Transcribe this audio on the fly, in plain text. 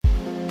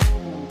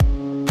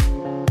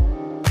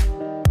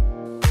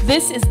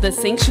This is the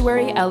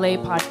Sanctuary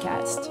LA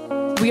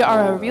podcast. We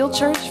are a real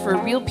church for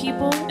real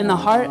people in the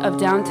heart of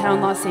downtown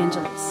Los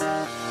Angeles.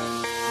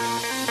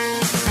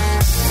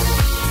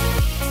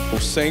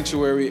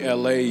 Sanctuary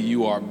LA,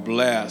 you are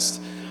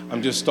blessed.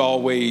 I'm just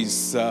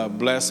always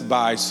blessed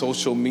by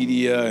social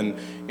media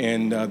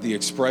and the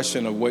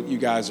expression of what you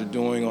guys are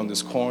doing on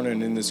this corner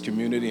and in this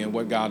community and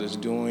what God is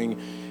doing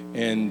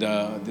in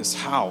this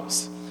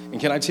house. And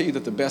can I tell you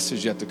that the best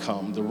is yet to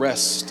come? The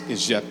rest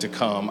is yet to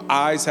come.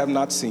 Eyes have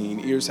not seen,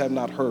 ears have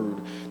not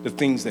heard the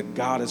things that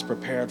God has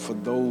prepared for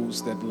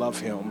those that love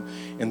him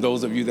and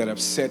those of you that have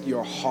set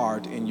your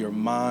heart and your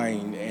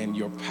mind and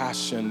your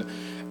passion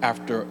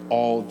after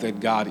all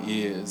that God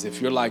is.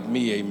 If you're like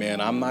me,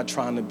 amen, I'm not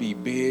trying to be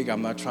big.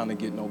 I'm not trying to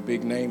get no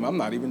big name. I'm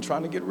not even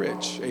trying to get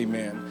rich,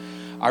 amen.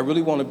 I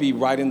really want to be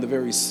right in the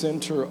very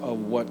center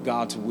of what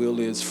God's will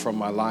is for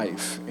my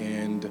life.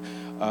 And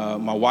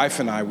my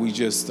wife and I, we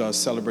just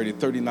celebrated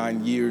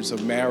 39 years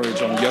of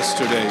marriage on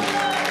yesterday.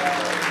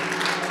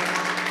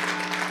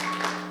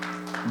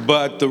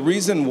 But the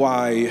reason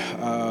why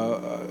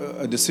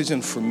a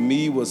decision for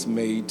me was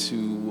made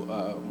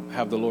to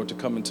have the Lord to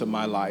come into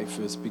my life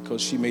is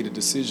because she made a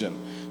decision.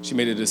 She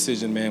made a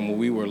decision, man, when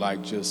we were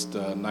like just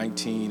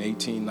 19,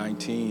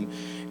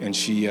 and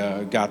she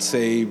got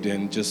saved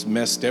and just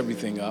messed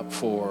everything up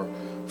for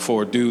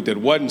a dude that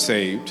wasn't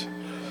saved.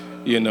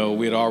 You know,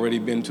 we had already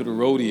been to the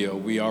rodeo.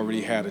 We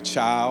already had a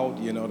child,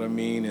 you know what I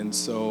mean? And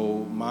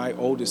so my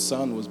oldest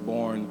son was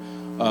born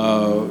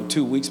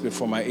 2 weeks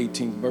before my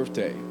 18th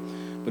birthday.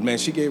 But man,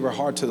 she gave her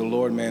heart to the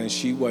Lord, man, and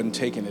she wasn't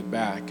taking it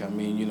back. I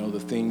mean, you know, the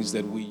things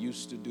that we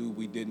used to do,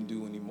 we didn't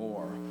do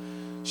anymore.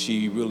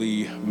 She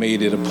really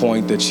made it a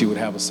point that she would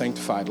have a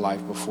sanctified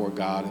life before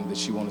God and that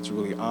she wanted to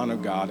really honor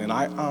God. And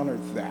I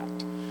honored that.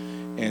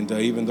 And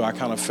even though I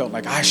kind of felt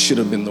like I should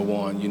have been the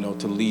one, you know,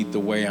 to lead the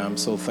way, I'm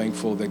so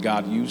thankful that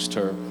God used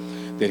her,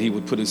 that he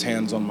would put his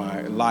hands on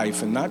my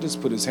life, and not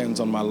just put his hands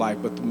on my life,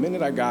 but the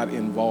minute I got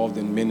involved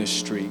in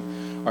ministry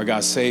or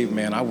got saved,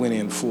 man, I went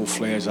in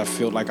full-fledged. I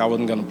felt like I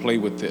wasn't going to play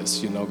with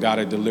this. You know, God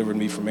had delivered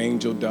me from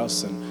angel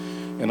dust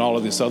and all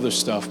of this other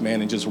stuff,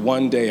 man. And just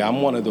one day,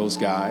 I'm one of those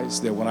guys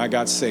that when I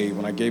got saved,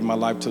 when I gave my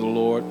life to the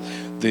Lord,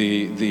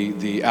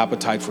 the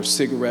appetite for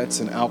cigarettes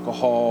and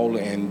alcohol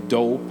and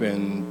dope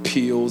and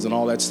pills and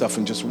all that stuff,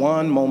 in just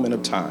one moment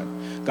of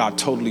time, God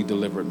totally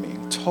delivered me.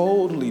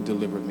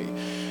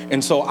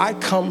 And so I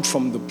come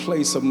from the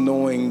place of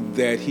knowing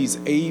that he's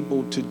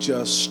able to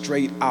just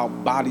straight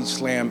out body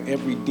slam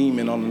every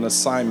demon on an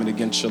assignment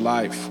against your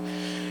life.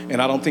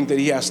 And I don't think that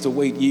he has to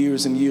wait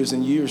years and years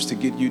and years to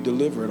get you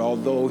delivered,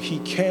 although he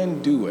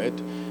can do it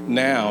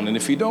now. And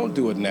if he don't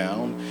do it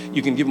now,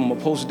 you can give him a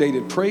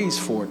post-dated praise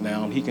for it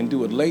now, and he can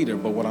do it later.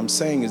 But what I'm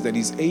saying is that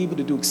he's able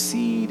to do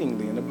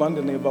exceedingly and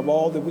abundantly above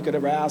all that we could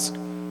ever ask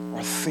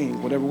or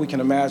think, whatever we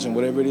can imagine,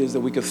 whatever it is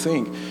that we could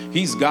think.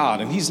 He's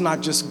God, and he's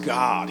not just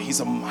God.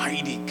 He's a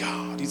mighty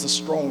God. He's a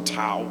strong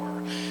tower.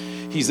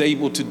 He's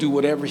able to do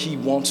whatever he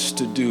wants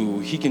to do.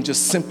 He can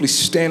just simply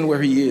stand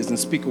where he is and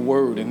speak a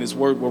word, and his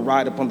word will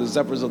ride upon the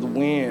zephyrs of the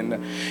wind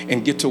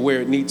and get to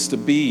where it needs to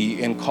be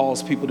and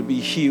cause people to be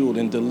healed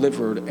and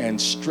delivered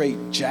and straight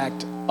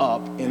jacked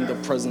up in the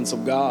presence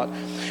of God.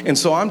 And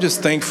so I'm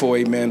just thankful,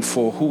 amen,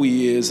 for who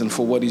he is and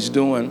for what he's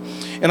doing.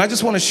 And I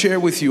just want to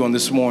share with you on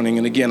this morning,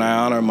 and again, I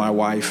honor my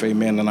wife,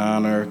 amen, and I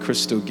honor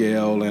Crystal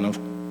Gale and, of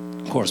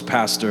course,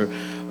 Pastor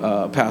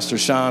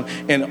Sean,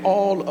 and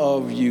all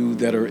of you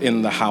that are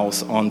in the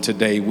house on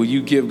today. Will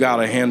you give God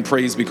a hand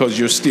praise because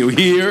you're still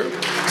here,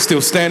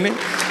 still standing?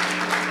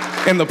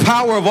 And the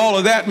power of all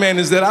of that, man,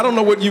 is that I don't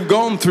know what you've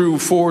gone through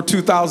for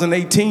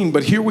 2018,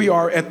 but here we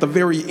are at the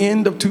very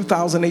end of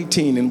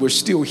 2018, and we're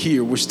still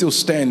here. We're still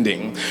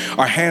standing.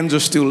 Our hands are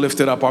still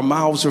lifted up. Our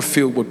mouths are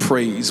filled with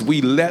praise. We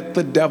let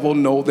the devil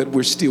know that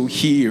we're still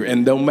here,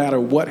 and no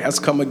matter what has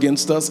come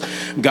against us,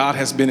 God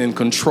has been in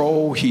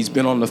control. He's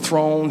been on the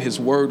throne. His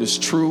word is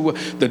true.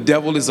 The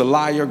devil is a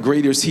liar.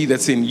 Greater is he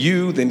that's in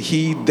you than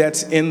he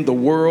that's in the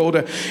world.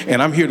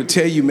 And I'm here to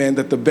tell you, man,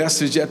 that the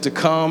best is yet to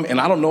come. And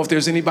I don't know if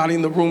there's anybody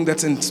in the room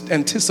that's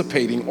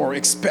anticipating or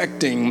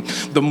expecting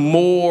the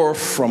more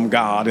from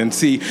God. And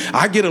see,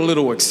 I get a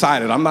little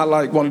excited. I'm not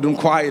like one of them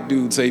quiet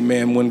dudes,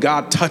 amen. When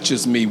God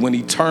touches me, when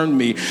he turned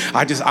me,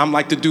 I'm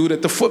like the dude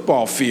at the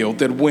football field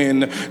that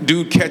when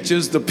dude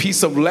catches the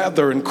piece of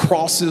leather and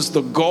crosses the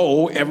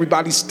goal,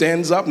 everybody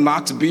stands up,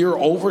 knocks beer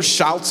over,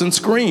 shouts and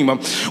scream.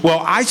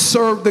 Well, I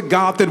serve the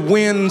God that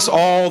wins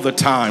all the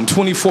time,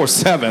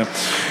 24/7.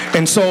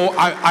 And so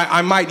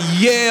I might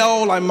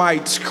yell, I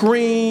might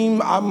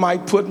scream, I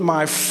might put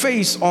my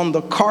face on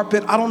the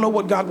carpet. I don't know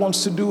what God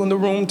wants to do in the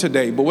room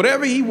today, but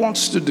whatever he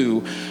wants to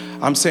do,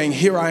 I'm saying,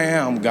 here I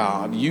am,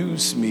 God.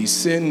 Use me,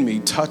 send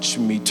me, touch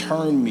me,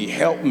 turn me,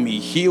 help me,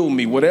 heal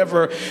me,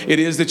 whatever it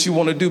is that you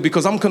want to do.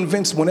 Because I'm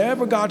convinced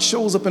whenever God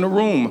shows up in a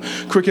room,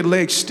 crooked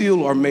legs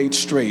still are made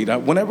straight.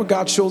 Whenever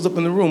God shows up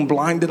in the room,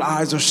 blinded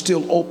eyes are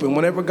still open.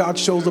 Whenever God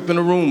shows up in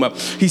a room,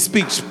 he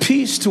speaks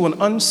peace to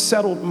an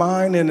unsettled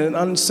mind and an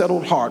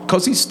unsettled heart,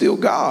 because he's still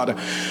God.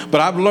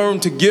 But I've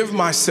learned to give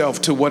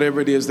myself to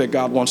whatever it is that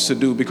God wants to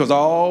do, because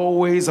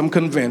I'm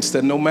convinced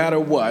that no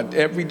matter what,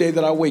 every day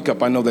that I wake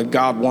up, I know that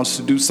God wants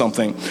to do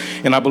something.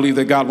 And I believe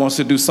that God wants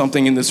to do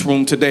something in this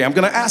room today. I'm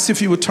going to ask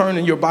if you would turn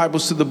in your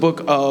Bibles to the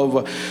book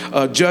of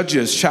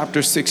Judges,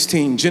 chapter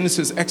 16.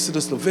 Genesis,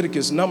 Exodus,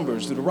 Leviticus,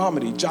 Numbers,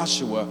 Deuteronomy,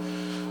 Joshua,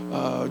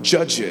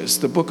 Judges.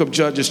 The book of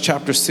Judges,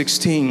 chapter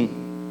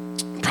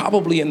 16.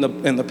 Probably in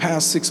the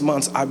past 6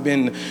 months, I've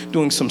been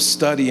doing some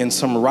study and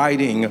some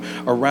writing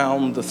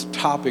around the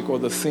topic or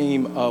the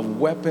theme of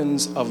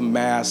weapons of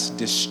mass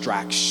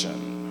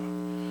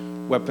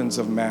distraction. Weapons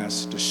of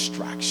mass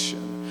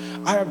distraction.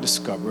 I have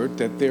discovered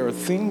that there are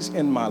things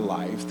in my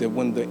life that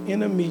when the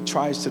enemy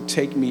tries to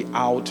take me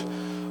out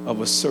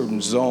of a certain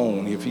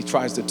zone, if he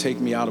tries to take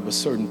me out of a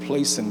certain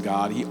place in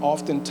God, he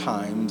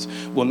oftentimes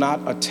will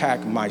not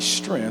attack my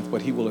strength,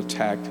 but he will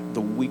attack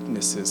the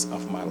weaknesses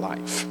of my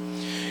life.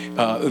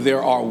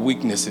 There are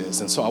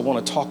weaknesses, and so I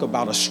want to talk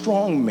about a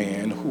strong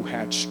man who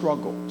had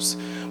struggles.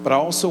 But I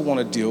also want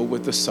to deal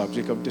with the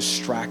subject of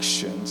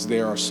distractions.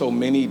 There are so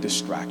many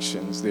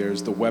distractions.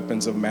 There's the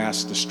weapons of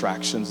mass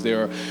distractions.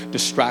 There are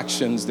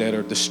distractions that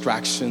are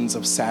distractions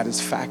of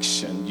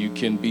satisfaction. You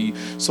can be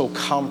so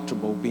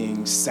comfortable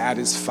being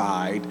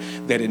satisfied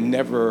that it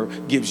never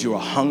gives you a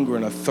hunger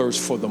and a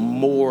thirst for the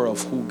more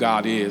of who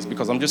God is,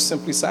 because I'm just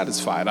simply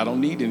satisfied. I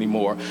don't need any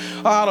more.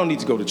 I don't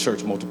need to go to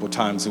church multiple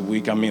times a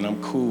week. I mean, I'm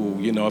cool.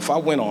 You know, if I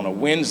went on a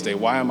Wednesday,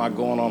 why am I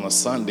going on a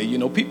Sunday? You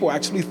know, people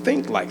actually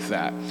think like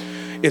that.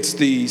 It's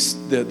the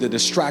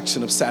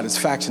distraction of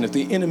satisfaction. If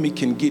the enemy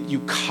can get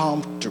you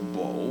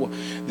comfortable,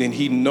 then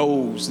he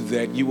knows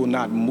that you will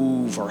not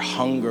move or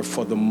hunger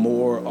for the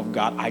more of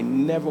God. I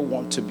never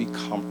want to be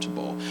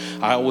comfortable.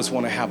 I always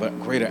want to have a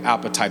greater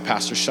appetite.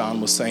 Pastor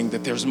Sean was saying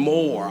that there's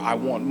more. I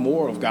want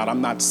more of God. I'm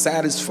not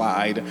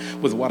satisfied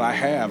with what I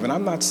have. And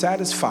I'm not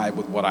satisfied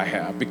with what I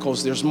have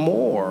because there's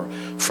more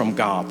from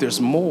God. There's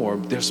more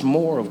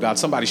of God.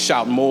 Somebody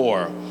shout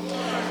more.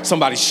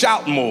 Somebody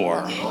shout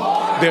more.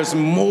 There's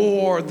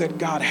more that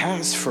God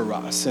has for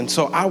us. And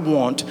so I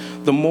want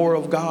the more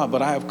of God.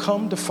 But I have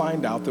come to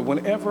find out that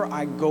whenever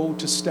I go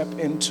to step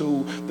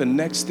into the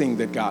next thing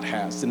that God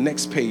has, the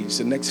next page,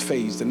 the next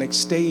phase, the next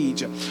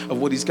stage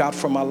of what he's got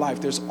for my life,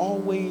 there's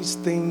always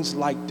things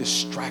like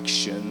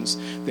distractions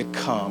that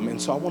come.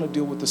 And so I want to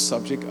deal with the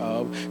subject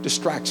of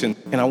distraction.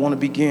 And I want to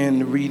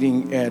begin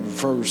reading at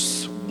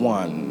verse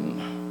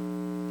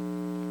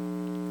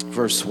 1.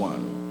 Verse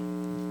 1.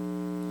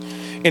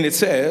 And it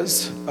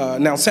says,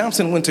 now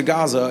Samson went to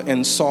Gaza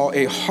and saw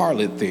a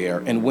harlot there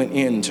and went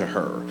in to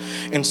her.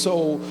 And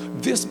so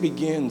this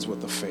begins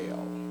with a fail.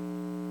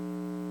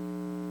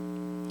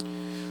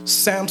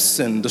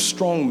 Samson, the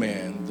strong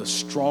man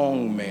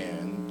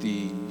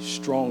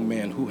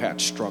who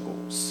had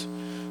struggles.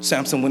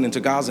 Samson went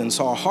into Gaza and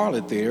saw a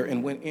harlot there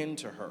and went in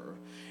to her.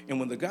 And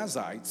when the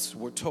Gazites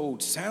were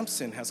told,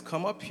 Samson has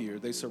come up here,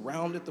 they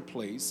surrounded the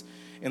place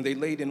and they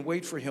laid in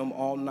wait for him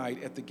all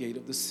night at the gate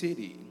of the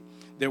city.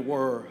 They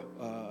were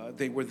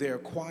there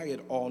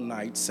quiet all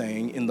night,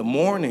 saying, in the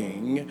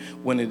morning,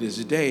 when it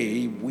is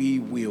day, we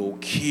will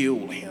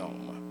kill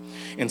him.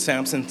 And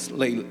Samson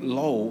lay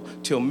low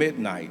till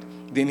midnight.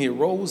 Then he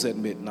arose at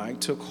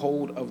midnight, took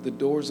hold of the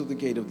doors of the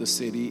gate of the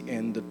city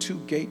and the two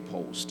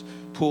gateposts,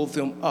 pulled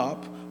them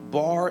up,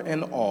 bar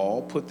and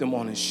all, put them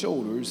on his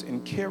shoulders,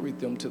 and carried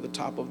them to the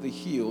top of the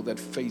hill that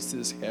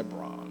faces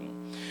Hebron.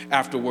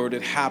 Afterward,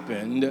 it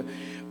happened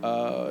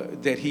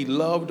that he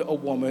loved a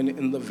woman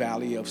in the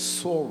valley of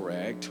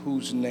Sorek,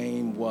 whose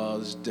name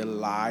was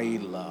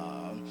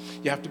Delilah.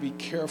 You have to be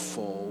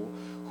careful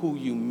who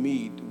you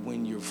meet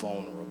when you're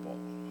vulnerable.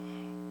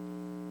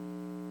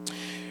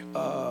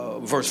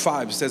 Verse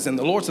 5 says, and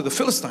the lords of the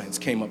Philistines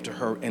came up to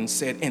her and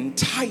said,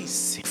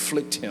 entice,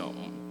 afflict him,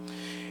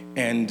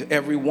 and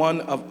every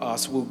one of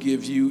us will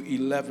give you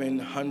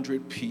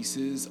 1,100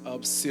 pieces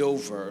of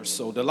silver.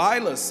 So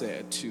Delilah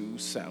said to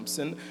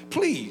Samson,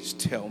 please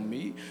tell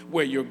me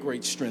where your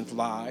great strength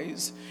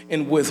lies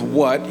and with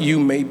what you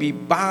may be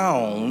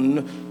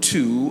bound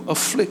to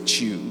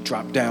afflict you.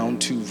 Drop down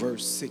to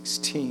verse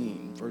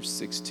 16. Verse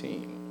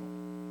 16.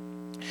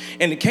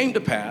 And it came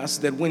to pass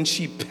that when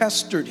she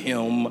pestered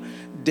him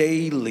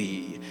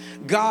daily,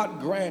 God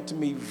grant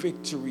me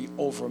victory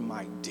over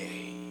my day.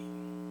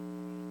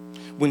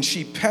 When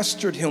she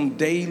pestered him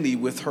daily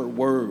with her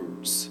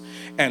words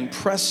and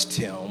pressed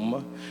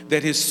him,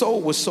 that his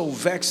soul was so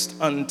vexed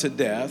unto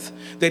death,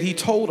 that he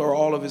told her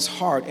all of his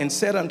heart and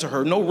said unto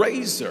her, no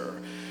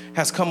razor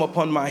has come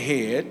upon my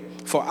head,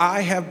 for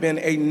I have been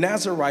a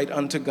Nazarite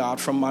unto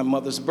God from my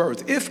mother's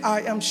birth. If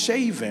I am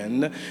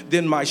shaven,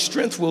 then my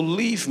strength will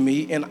leave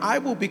me, and I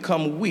will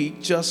become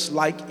weak just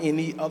like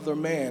any other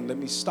man. Let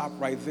me stop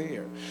right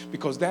there,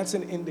 because that's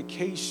an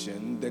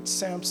indication that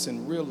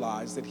Samson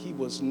realized that he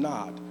was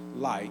not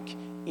like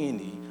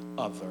any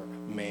other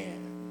man.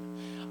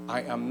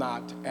 I am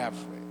not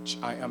average.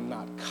 I am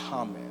not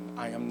common.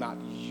 I am not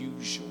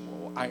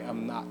usual. I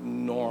am not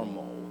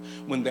normal.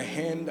 When the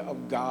hand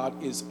of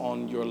God is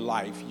on your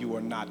life, you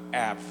are not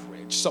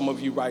average. Some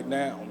of you right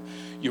now,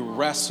 you're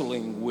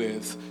wrestling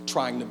with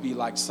trying to be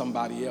like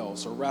somebody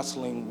else, or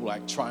wrestling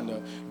like trying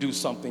to do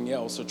something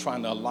else, or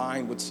trying to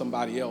align with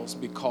somebody else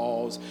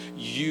because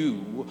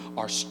you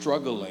are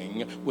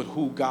struggling with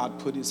who God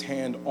put his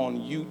hand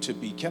on you to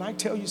be. Can I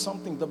tell you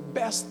something? The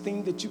best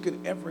thing that you could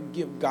ever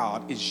give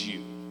God is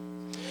you.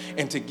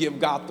 And to give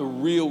God the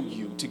real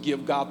you, to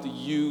give God the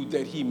you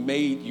that he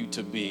made you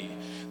to be,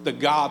 the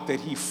God that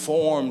he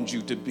formed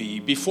you to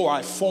be. Before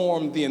I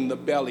formed thee in the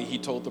belly, he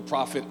told the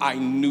prophet, I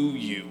knew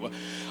you.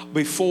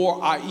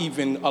 Before I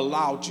even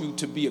allowed you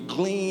to be a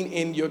gleam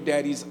in your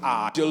daddy's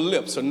eye, your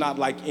lips are not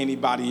like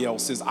anybody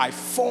else's. I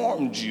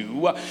formed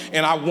you,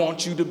 and I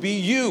want you to be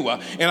you.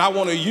 And I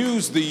want to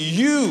use the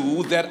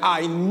you that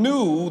I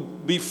knew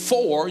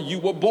before you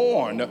were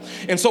born.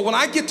 And so when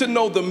I get to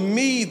know the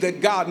me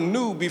that God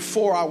knew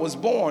before I was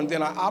born,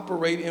 then I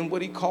operate in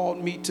what he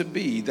called me to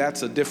be.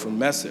 That's a different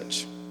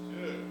message.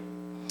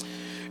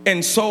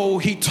 And so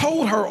he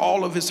told her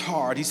all of his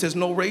heart. He says,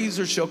 no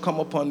razor shall come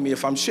upon me.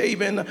 If I'm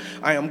shaven,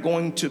 I am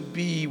going to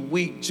be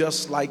weak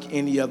just like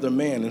any other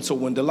man. And so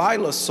when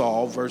Delilah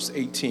saw, verse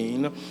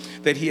 18,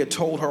 that he had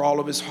told her all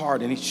of his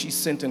heart, and she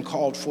sent and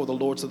called for the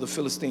lords of the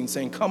Philistines,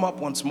 saying, come up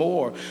once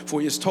more,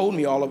 for he has told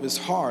me all of his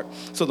heart.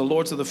 So the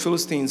lords of the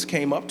Philistines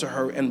came up to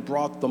her and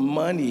brought the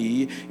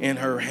money in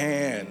her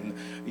hand.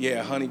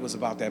 Yeah, honey was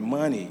about that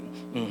money.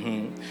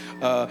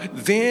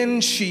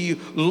 Then she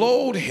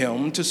lulled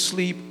him to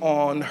sleep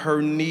on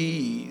her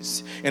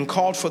knees and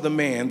called for the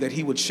man that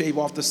he would shave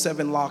off the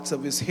 7 locks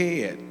of his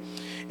head.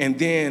 And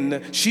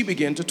then she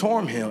began to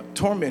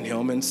torment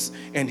him,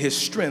 and his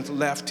strength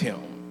left him.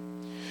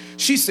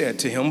 She said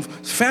to him,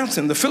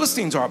 Samson, the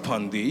Philistines are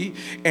upon thee.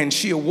 And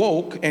he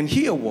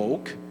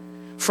awoke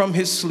from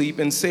his sleep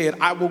and said,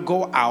 I will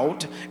go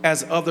out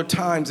as other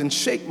times and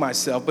shake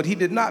myself. But he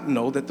did not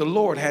know that the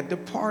Lord had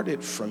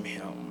departed from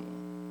him.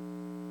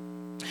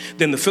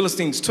 Then the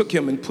Philistines took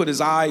him and put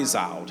his eyes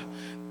out.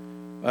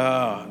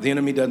 The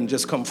enemy doesn't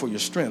just come for your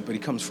strength, but he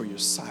comes for your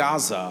sight.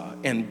 Gaza,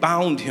 and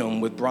bound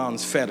him with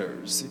bronze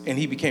fetters, and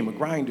he became a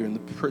grinder in the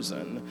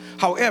prison.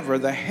 However,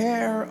 the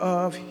hair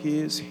of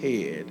his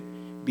head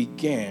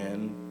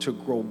began to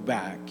grow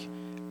back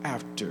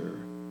after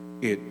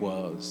it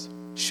was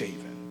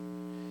shaven.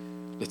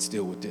 Let's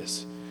deal with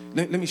this.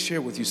 Let me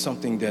share with you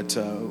something that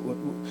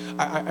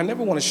I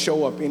never want to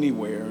show up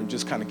anywhere and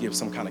just kind of give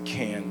some kind of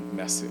canned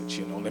message.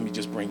 Let me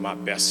just bring my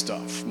best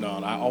stuff. No,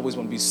 I always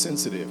want to be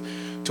sensitive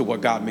to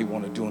what God may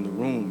want to do in the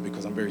room,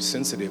 because I'm very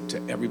sensitive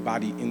to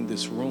everybody in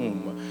this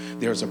room.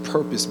 There's a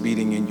purpose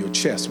beating in your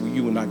chest.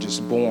 You were not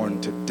just born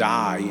to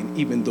die, and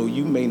even though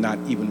you may not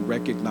even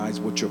recognize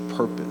what your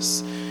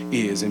purpose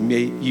is, and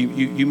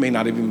you may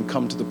not even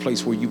come to the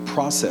place where you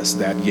process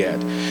that yet.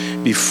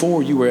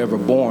 Before you were ever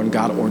born,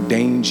 God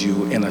ordained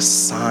you and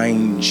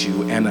assigned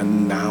you and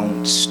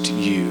announced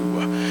you.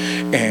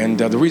 And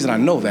the reason I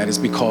know that is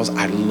because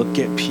I look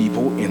at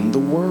people in the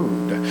Word.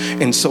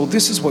 And so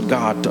this is what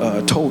God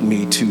told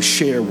me to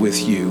share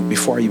with you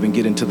before I even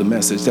get into the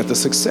message, that the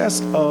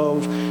success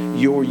of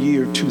your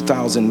year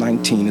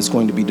 2019 is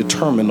going to be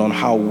determined on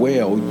how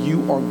well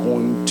you are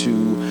going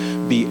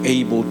to be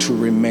able to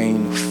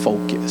remain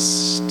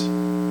focused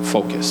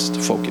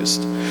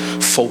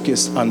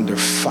under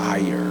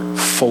fire,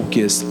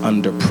 focused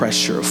under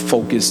pressure,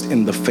 focused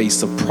in the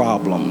face of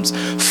problems,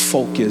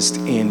 focused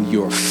in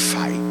your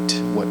fight,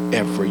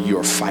 whatever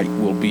your fight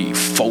will be,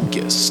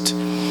 focused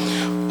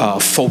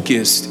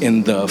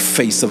in the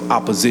face of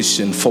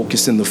opposition,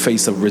 focused in the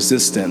face of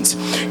resistance.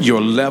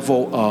 Your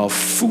level of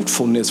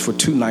fruitfulness for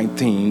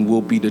 2019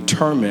 will be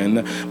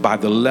determined by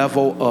the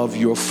level of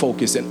your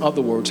focus. In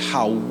other words,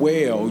 how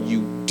well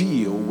you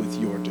deal with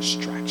your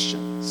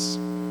distractions.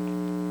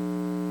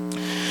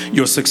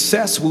 Your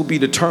success will be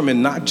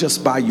determined not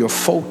just by your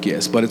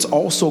focus, but it's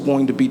also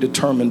going to be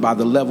determined by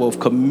the level of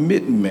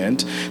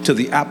commitment to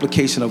the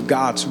application of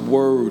God's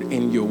word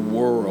in your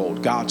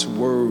world, God's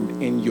word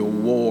in your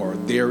war.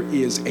 There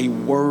is a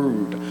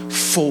word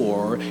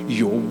for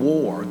your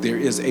war. There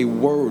is a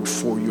word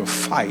for your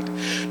fight.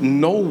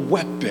 No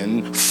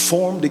weapon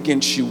formed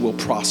against you will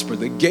prosper.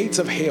 The gates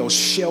of hell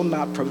shall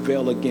not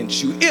prevail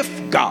against you.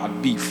 If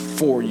God be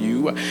for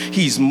you,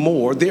 he's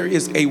more. There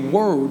is a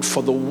word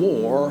for the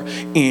war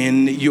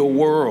in your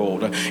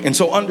world. And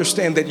so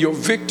understand that your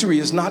victory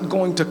is not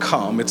going to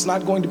come. It's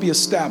not going to be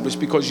established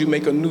because you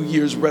make a New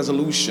Year's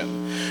resolution.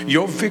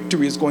 Your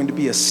victory is going to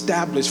be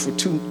established for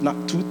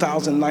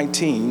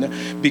 2019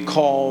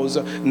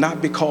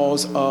 not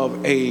because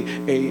of a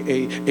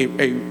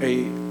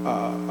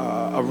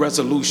a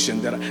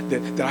resolution,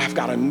 that I've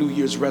got a New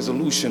Year's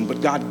resolution,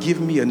 but God,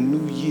 give me a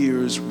New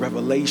Year's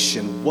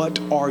revelation. What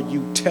are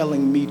you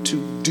telling me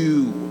to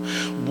do?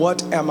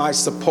 What am I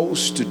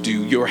supposed to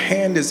do? Your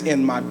hand is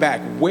in my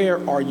back.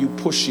 Where are you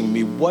pushing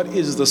me? What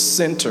is the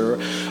center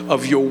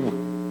of your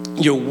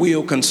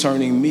will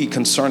concerning me,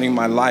 concerning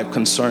my life,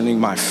 concerning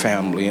my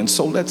family? And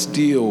so let's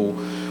deal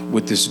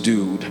with this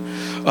dude.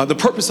 The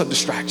purpose of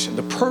distraction.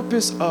 The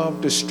purpose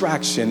of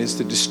distraction is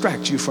to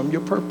distract you from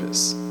your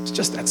purpose. It's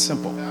just that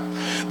simple.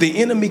 The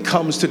enemy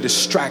comes to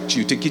distract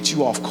you, to get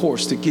you off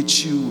course, to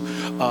get you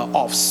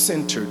off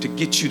center, to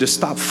get you to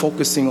stop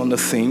focusing on the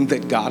thing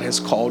that God has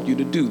called you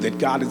to do, that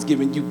God has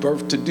given you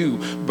birth to do,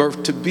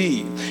 birth to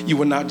be. You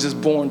were not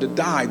just born to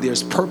die.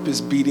 There's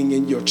purpose beating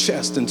in your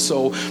chest. And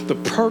so the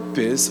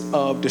purpose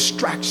of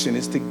distraction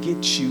is to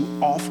get you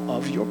off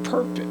of your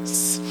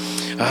purpose.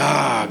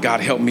 God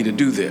help me to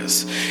do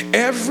this.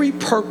 Every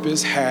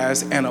purpose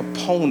has an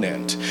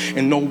opponent.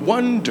 And no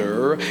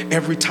wonder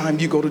every time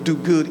you go to do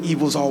good,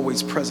 evil's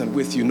always present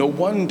with you. No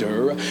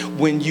wonder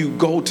when you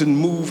go to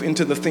move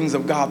into the things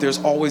of God, there's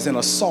always an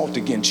assault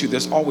against you.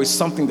 There's always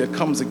something that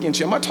comes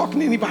against you. Am I talking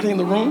to anybody in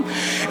the room?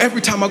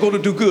 Every time I go to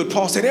do good,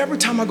 Paul said, every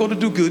time I go to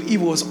do good,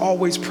 evil is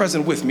always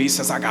present with me. He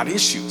says, I got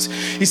issues.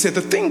 He said,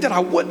 the thing that I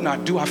would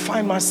not do, I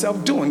find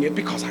myself doing it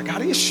because I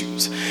got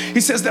issues.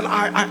 He says that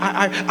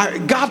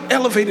God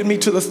elevated me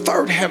to the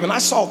third heaven. I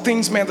saw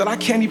things, man, that I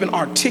can't even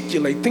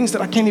articulate, things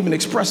that I can't even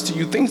express to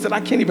you, things that I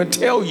can't even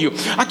tell you.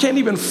 I can't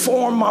even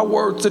form my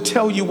words to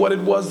tell you what it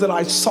was that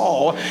I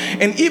saw.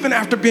 And even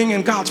after being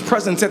in God's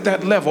presence at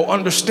that level,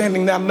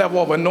 understanding that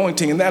level of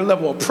anointing and that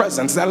level of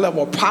presence, that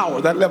level of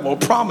power, that level of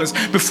promise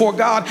before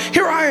God,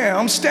 here I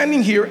am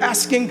standing here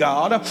asking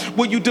God,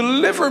 will you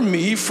deliver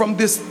me from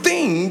this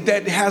thing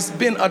that has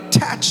been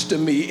attached to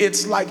me?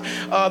 It's like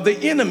the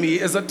enemy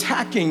is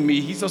attacking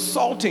me. He's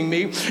assaulting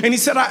me. And he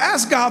said, I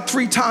asked God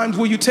 3 times,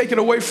 will you take it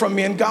away from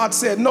me? And God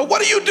said, no.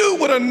 What do you do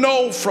with a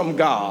no from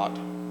God?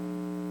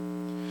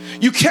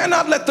 You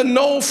cannot let the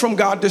no from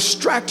God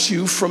distract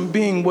you from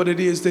being what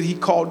it is that he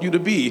called you to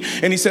be.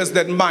 And he says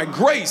that my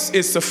grace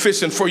is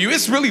sufficient for you.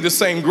 It's really the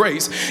same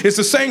grace. It's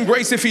the same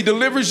grace if he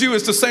delivers you.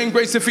 It's the same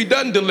grace if he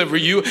doesn't deliver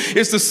you.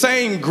 It's the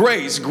same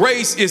grace.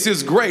 Grace is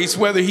his grace,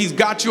 whether he's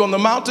got you on the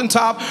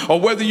mountaintop or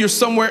whether you're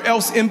somewhere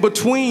else in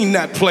between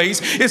that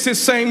place. It's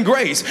his same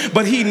grace.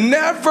 But he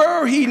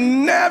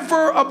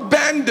never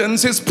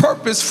abandons his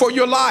purpose for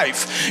your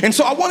life. And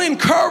so I want to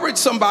encourage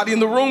somebody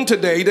in the room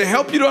today to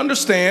help you to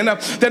understand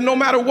that no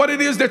matter what it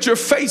is that you're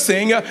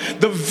facing,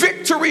 the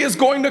victory is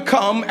going to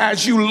come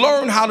as you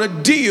learn how to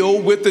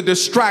deal with the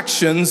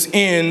distractions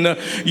in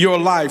your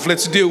life.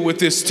 Let's deal with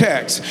this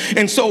text.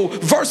 And so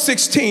verse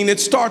 16, it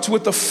starts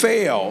with a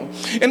fail.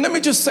 And let me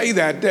just say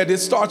that it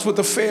starts with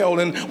a fail.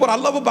 And what I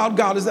love about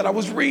God is that I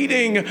was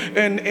reading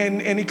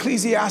in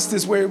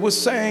Ecclesiastes where it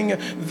was saying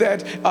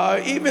that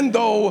even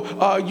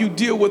though you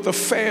deal with a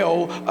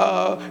fail,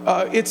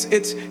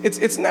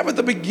 it's never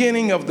the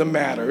beginning of the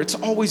matter. It's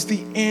always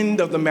the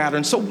end of the matter.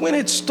 And so when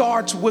it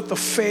starts with a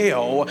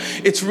fail,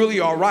 it's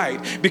really all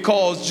right,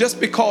 because just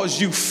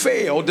because you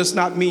fail does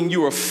not mean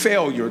you're a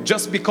failure.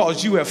 Just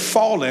because you have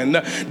fallen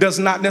does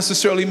not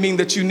necessarily mean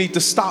that you need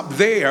to stop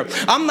there.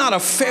 I'm not a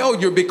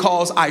failure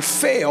because I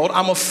failed.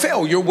 I'm a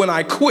failure when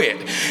I quit.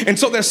 And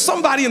so there's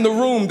somebody in the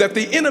room that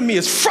the enemy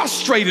is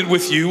frustrated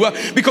with you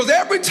because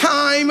every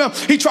time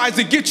he tries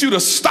to get you to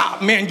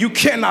stop, man, you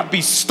cannot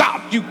be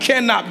stopped. You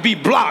cannot be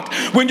blocked.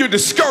 When you're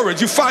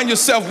discouraged, you find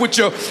yourself with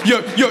your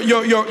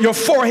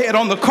forehead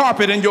on the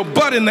carpet and your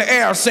butt in the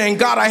air saying,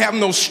 God, I have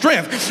no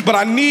strength, but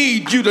I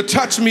need you to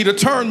touch me, to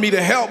turn me,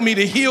 to help me,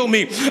 to heal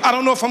me. I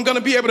don't know if I'm going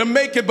to be able to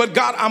make it, but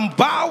God, I'm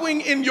bowing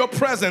in your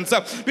presence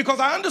because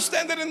I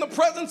understand that in the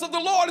presence of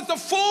the Lord is the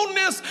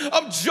fullness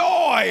of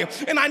joy,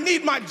 and I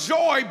need my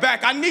joy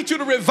back. I need you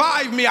to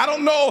revive me. I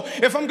don't know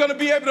if I'm going to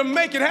be able to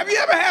make it. Have you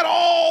ever had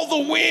all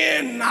the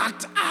wind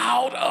knocked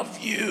out of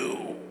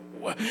you,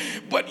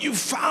 but you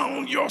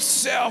found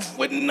yourself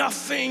with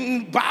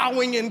nothing,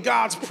 bowing in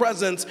God's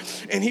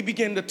presence, and he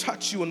began to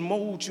touch you and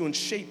mold you and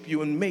shape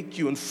you and make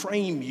you and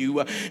frame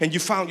you, and you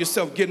found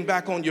yourself getting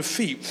back on your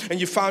feet,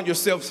 and you found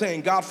yourself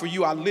saying, God, for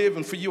you I live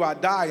and for you I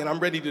die, and I'm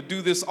ready to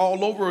do this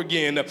all over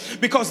again,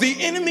 because the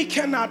enemy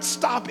cannot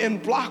stop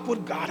and block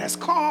what God has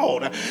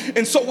called.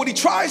 And so what he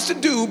tries to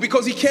do,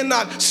 because he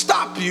cannot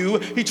stop you,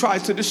 he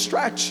tries to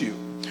distract you.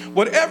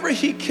 Whatever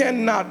he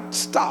cannot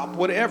stop,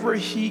 whatever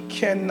he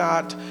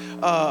cannot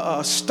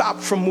stop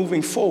from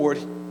moving forward,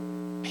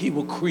 he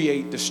will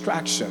create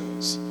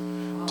distractions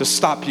to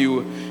stop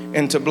you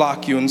and to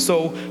block you. And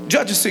so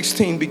Judges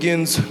 16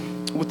 begins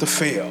with the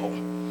fail.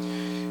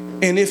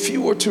 And if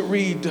you were to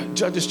read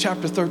Judges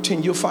chapter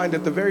 13, you'll find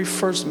that the very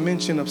first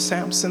mention of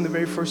Samson,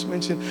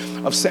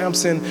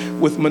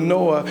 with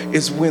Manoah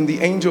is when the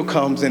angel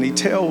comes and he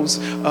tells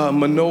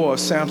Manoah,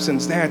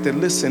 Samson's dad, that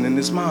listen, and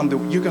his mom, that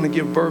you're going to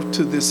give birth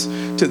to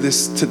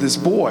this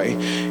boy,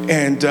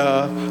 and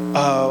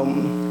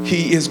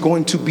he is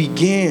going to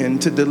begin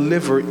to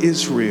deliver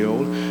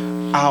Israel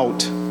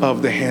out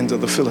of the hands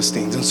of the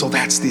Philistines. And so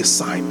that's the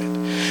assignment.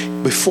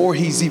 Before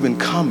he's even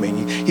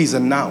coming, he's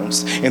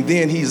announced. And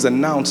then he's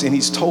announced and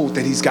he's told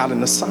that he's got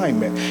an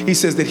assignment. He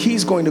says that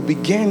he's going to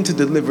begin to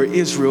deliver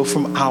Israel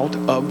from out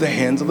of the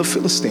hands of the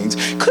Philistines.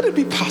 Could it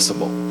be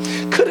possible?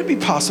 Could it be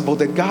possible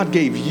that God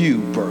gave you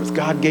birth?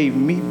 God gave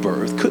me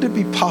birth. Could it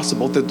be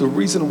possible that the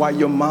reason why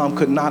your mom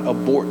could not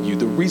abort you,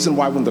 the reason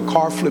why when the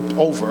car flipped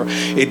over,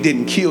 it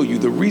didn't kill you,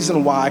 the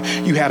reason why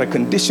you had a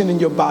condition in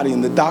your body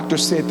and the doctor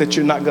said that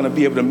you're not going to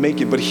be able to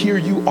make it, but here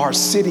you are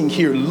sitting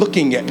here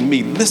looking at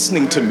me,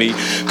 listening to me.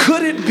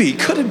 Could it be?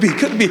 Could it be?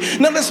 Could it be?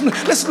 Now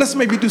let's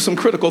maybe do some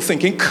critical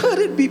thinking. Could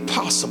it be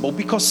possible?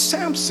 Because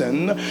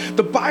Samson,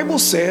 the Bible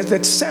says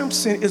that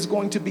Samson is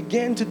going to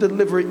begin to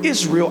deliver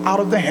Israel out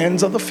of the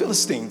hands of the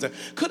Philistines.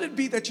 Could it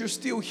be that you're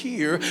still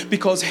here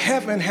because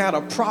heaven had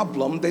a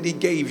problem that he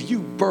gave you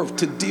birth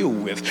to deal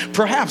with?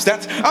 Perhaps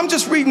I'm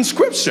just reading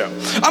scripture.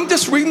 I'm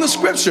just reading the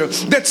scripture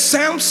that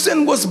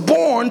Samson was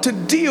born to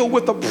deal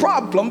with a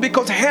problem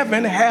because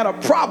heaven had a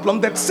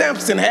problem that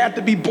Samson had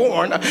to be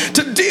born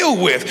to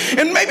deal with.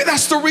 And maybe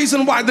that's the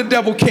reason why the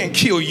devil can't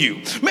kill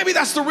you. Maybe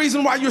that's the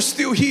reason why you're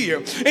still here.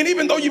 And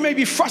even though you may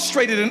be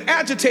frustrated and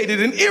agitated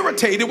and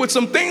irritated with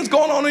some things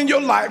going on in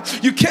your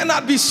life, you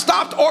cannot be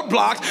stopped or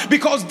blocked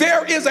because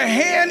there is a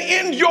hand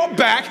in your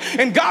back.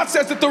 And God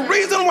says that the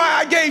reason why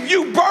I gave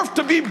you birth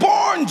to be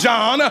born,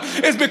 John,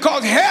 is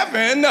because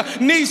heaven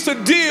needs to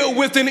deal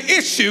with an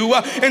issue.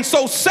 And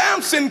so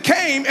Samson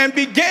came and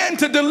began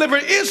to deliver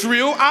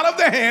Israel out of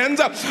the hands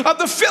of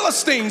the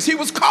Philistines. He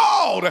was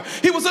called,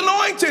 he was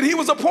anointed, he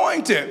was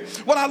appointed.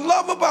 What I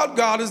love about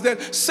God is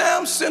that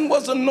Samson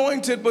was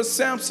anointed, but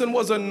Samson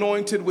was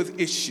anointed with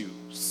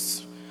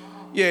issues.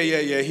 Yeah,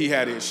 he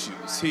had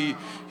issues.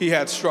 He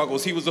had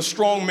struggles. He was a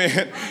strong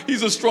man.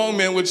 He's a strong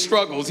man with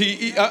struggles.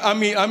 He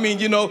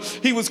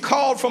was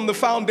called from the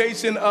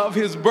foundation of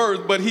his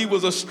birth, but he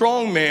was a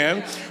strong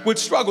man with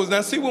struggles.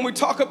 Now, see, when we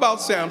talk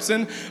about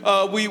Samson,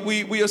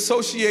 we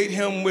associate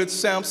him with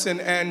Samson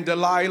and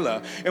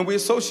Delilah, and we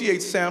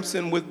associate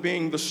Samson with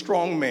being the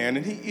strong man,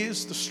 and he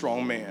is the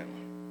strong man.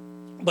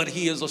 But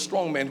he is a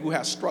strong man who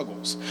has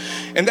struggles.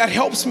 And that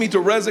helps me to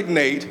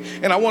resonate.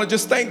 And I want to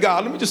just thank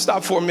God. Let me just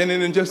stop for a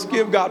minute and just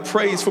give God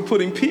praise for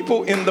putting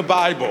people in the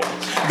Bible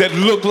that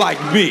look like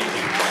me.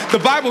 The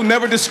Bible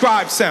never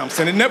describes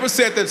Samson. It never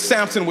said that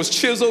Samson was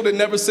chiseled. It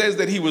never says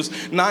that he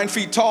was 9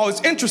 feet tall.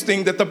 It's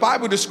interesting that the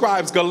Bible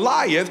describes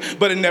Goliath,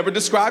 but it never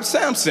describes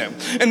Samson.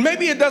 And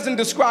maybe it doesn't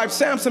describe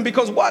Samson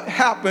because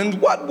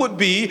what would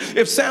be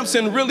if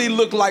Samson really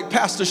looked like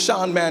Pastor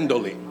Sean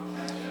Mandoley?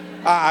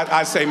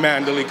 I say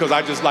Mandoley because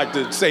I just like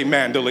to say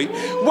Mandoley.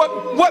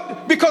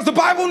 Because the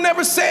Bible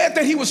never said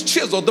that he was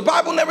chiseled. The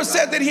Bible never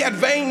said that he had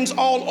veins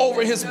all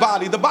over his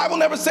body. The Bible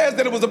never says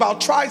that it was about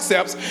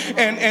triceps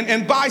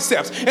and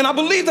biceps. And I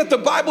believe that the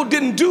Bible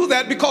didn't do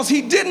that because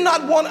he did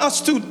not want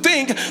us to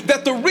think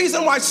that the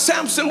reason why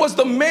Samson was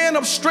the man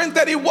of strength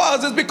that he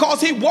was is because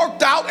he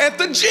worked out at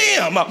the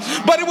gym.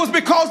 But it was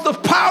because the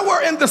power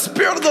and the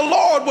Spirit of the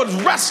Lord was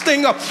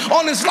resting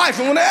on his life.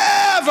 And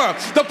whenever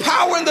the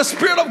power and the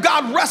Spirit of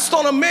God rests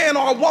on a man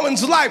or a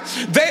woman's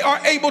life, they are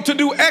able to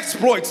do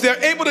exploits.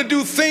 They're able to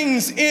do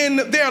things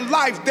in their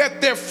life that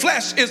their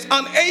flesh is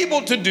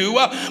unable to do,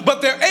 but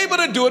they're able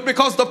to do it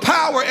because the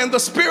power and the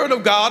Spirit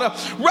of God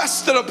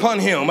rested upon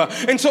him.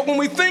 And so when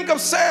we think of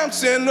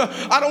Samson,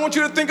 I don't want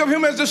you to think of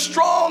him as a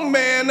strong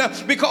man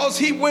because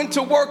he went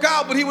to work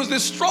out, but he was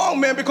this strong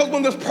man because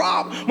when the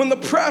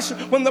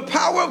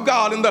power of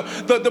God and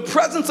the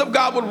presence of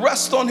God would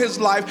rest on his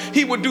life,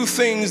 he would do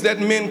things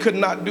that men could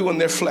not do in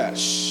their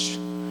flesh.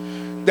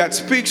 That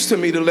speaks to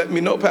me to let me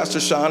know, Pastor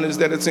Sean, is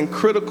that it's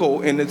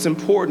critical and it's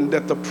important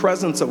that the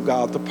presence of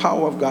God, the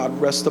power of God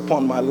rest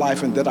upon my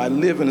life and that I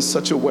live in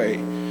such a way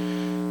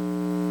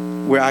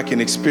where I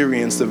can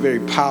experience the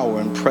very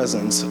power and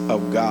presence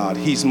of God.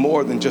 He's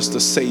more than just a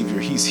savior.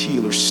 He's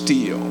healer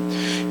still.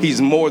 He's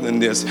more than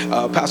this.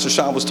 Pastor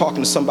Sean was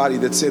talking to somebody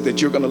that said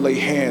that you're going to lay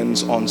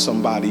hands on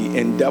somebody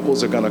and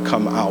devils are going to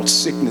come out.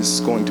 Sickness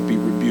is going to be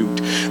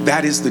rebuked.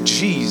 That is the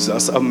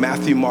Jesus of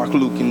Matthew, Mark,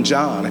 Luke, and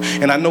John.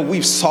 And I know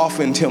we've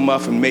softened him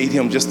up and made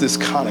him just this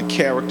kind of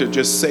character,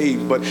 just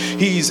saved, but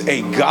he's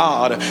a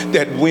God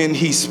that when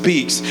he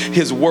speaks,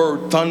 his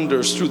word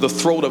thunders through the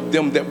throat of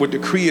them that would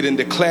decree it and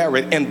declare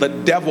it, and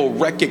the devil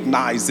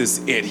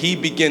recognizes it. He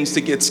begins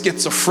to get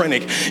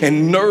schizophrenic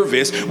and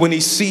nervous when he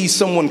sees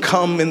someone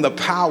come in the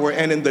power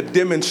and in the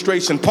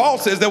demonstration. Paul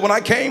says that when I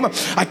came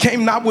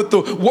not with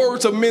the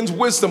words of men's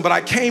wisdom, but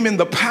I came in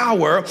the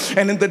power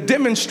and in the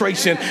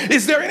demonstration.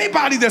 Is there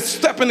anybody that's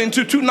stepping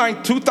into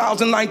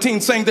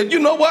 2019 saying that, you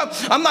know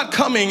what, I'm not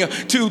coming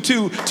to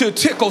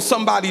tickle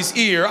somebody's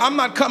ear. I'm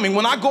not coming.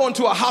 When I go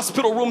into a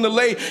hospital room to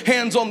lay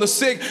hands on the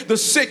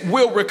sick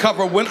will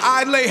recover. When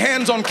I lay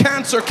hands on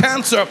cancer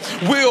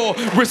will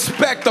still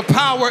respect the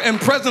power and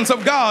presence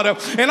of God.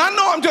 And I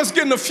know I'm just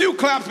getting a few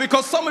claps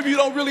because some of you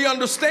don't really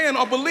understand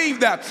or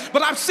believe that.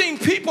 But I've seen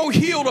people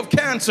healed of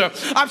cancer.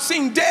 I've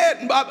seen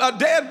a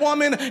dead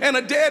woman and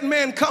a dead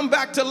man come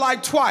back to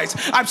life twice.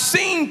 I've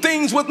seen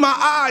things with my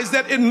eyes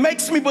that it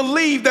makes me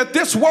believe that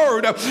this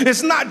word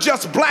is not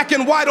just black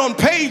and white on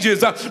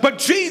pages, but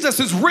Jesus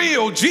is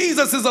real.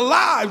 Jesus is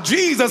alive.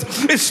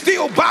 Jesus is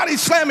still body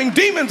slamming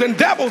demons and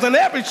devils and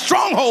every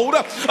stronghold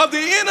of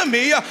the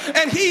enemy.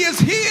 And he is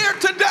here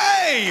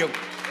today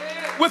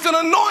with an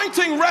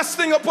anointing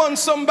resting upon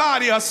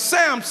somebody, a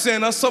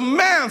Samson, a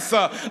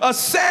Samantha, a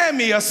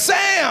Sammy, a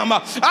Sam.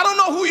 I don't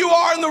know who you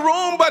are in the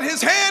room, but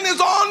his hand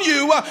is on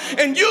you,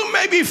 and you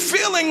may be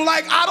feeling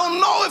like, I don't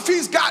know if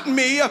he's got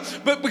me,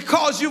 but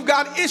because you've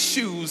got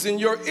issues, and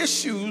your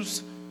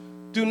issues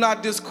do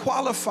not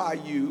disqualify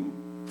you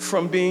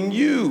from being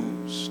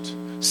used.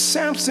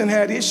 Samson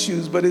had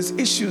issues, but his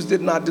issues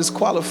did not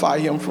disqualify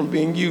him from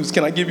being used.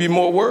 Can I give you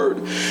more word?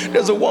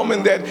 There's a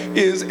woman that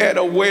is at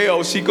a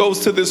well. She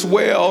goes to this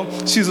well.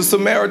 She's a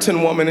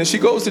Samaritan woman, and she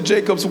goes to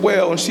Jacob's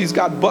well, and she's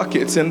got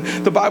buckets. And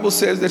the Bible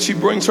says that she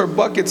brings her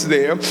buckets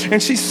there,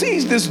 and she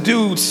sees this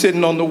dude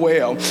sitting on the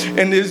well.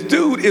 And this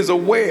dude is a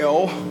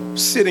well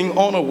sitting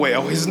on a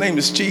well. His name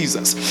is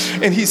Jesus.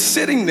 And he's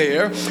sitting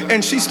there,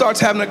 and she starts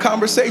having a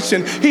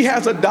conversation. He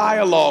has a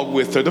dialogue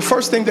with her. The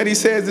first thing that he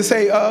says is,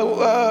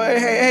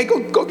 hey,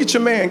 go get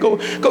your man. Go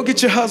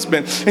get your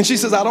husband. And she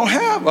says, I don't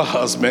have a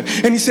husband.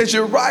 And he says,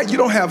 you're right. You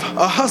don't have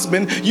a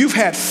husband. You've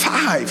had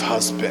 5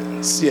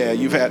 husbands. Yeah,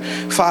 you've had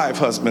 5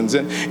 husbands.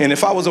 And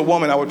if I was a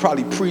woman, I would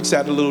probably preach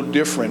that a little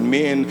different.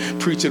 Men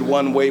preach it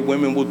one way.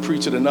 Women would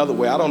preach it another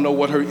way. I don't know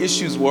what her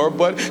issues were,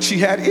 but she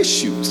had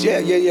issues.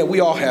 Yeah.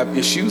 We all have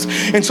issues.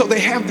 And so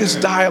they have this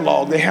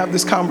dialogue, they have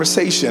this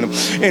conversation,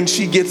 and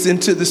she gets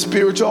into the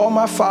spiritual. Oh,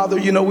 my father,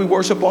 we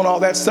worship on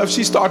all that stuff.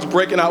 She starts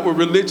breaking out with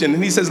religion,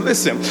 and he says,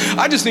 listen,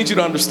 I just need you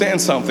to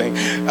understand something.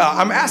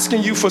 I'm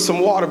asking you for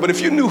some water, but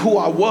if you knew who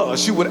I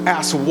was, you would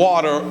ask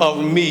water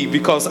of me,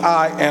 because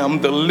I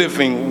am the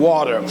living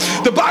water.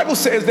 The Bible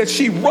says that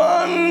she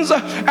runs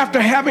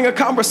after having a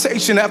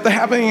conversation, after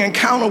having an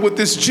encounter with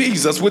this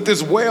Jesus, with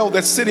this well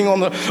that's sitting on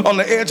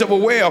the edge of a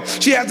well.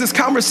 She has this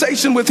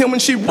conversation with him,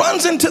 and she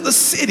runs into the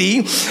city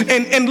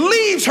and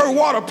leaves her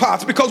water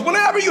pots, because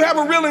whenever you have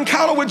a real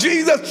encounter with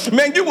Jesus,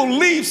 man, you will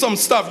leave some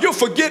stuff. You'll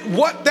forget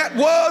what that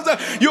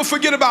was. You'll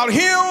forget about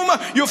him.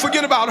 You'll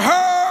forget about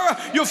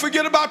her. You'll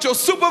forget about your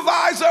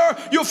supervisor.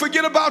 You'll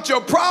forget about your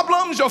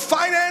problems, your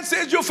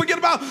finances. You'll forget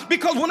about,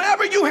 because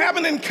whenever you have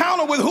an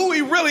encounter with who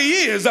he really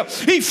is,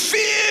 he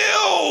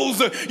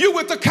fills you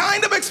with the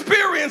kind of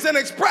experience and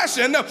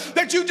expression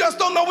that you just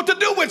don't know what to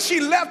do with. She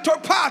left her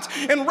pots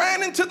and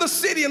ran into the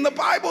city, and the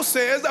Bible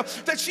says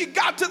that she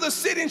got to the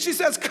city, and she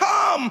says,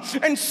 come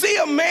and see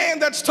a man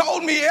that's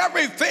told me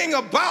everything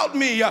about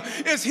me.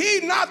 Is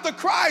he not the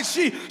Christ?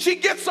 She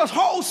gets the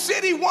whole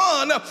city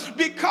won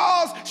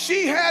because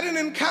she had an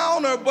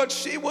encounter, but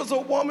she was a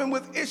woman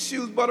with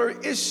issues, but her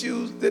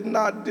issues did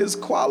not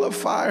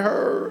disqualify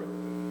her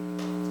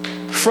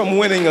from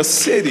winning a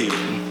city.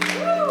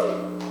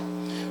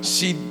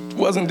 She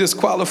wasn't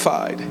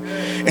disqualified.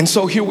 And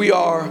so here we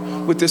are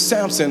with this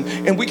Samson,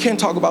 and we can't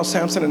talk about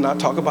Samson and not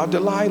talk about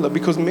Delilah,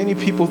 because many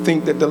people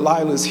think that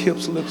Delilah is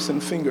hips, lips,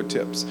 and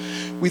fingertips.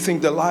 We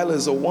think Delilah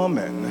is a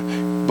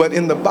woman, but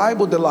in the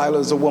Bible, Delilah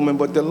is a woman,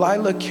 but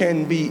Delilah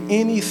can be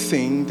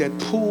anything that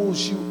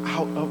pulls you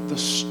out of the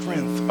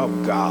strength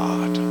of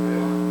God.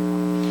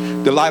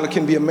 Delilah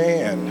can be a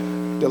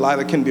man.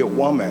 Delilah can be a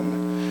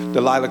woman.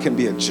 Delilah can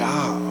be a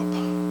job.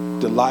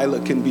 Delilah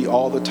can be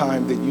all the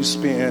time that you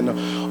spend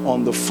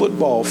on the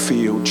football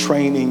field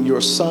training your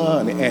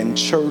son, and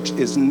church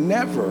is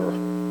never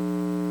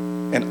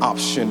an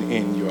option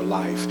in your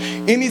life.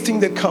 Anything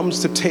that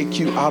comes to take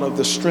you out of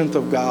the strength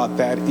of God,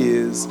 that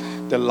is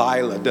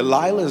Delilah.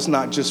 Delilah is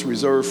not just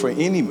reserved for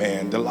any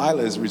man.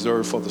 Delilah is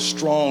reserved for the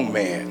strong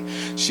man.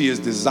 She is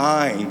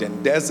designed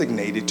and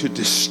designated to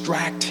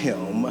distract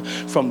him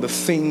from the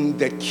thing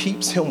that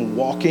keeps him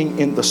walking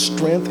in the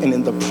strength and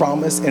in the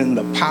promise and in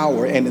the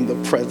power and in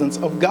the presence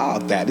of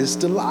God. That is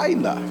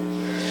Delilah.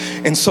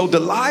 And so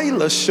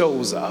Delilah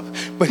shows up,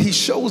 but he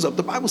shows up.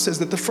 The Bible says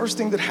that the first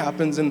thing that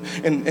happens in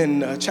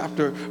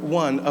chapter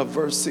 1 of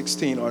verse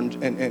 16, or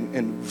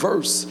in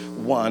verse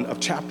 1 of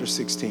chapter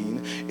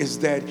 16, is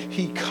that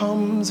he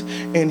comes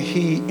and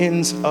he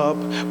ends up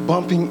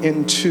bumping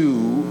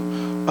into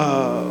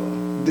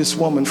this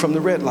woman from the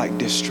red light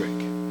district.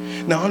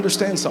 Now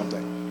understand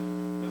something.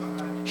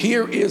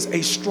 Here is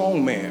a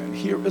strong man.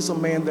 Here is a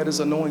man that is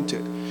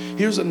anointed.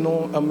 Here's a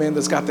man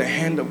that's got the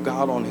hand of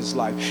God on his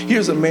life.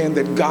 Here's a man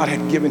that God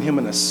had given him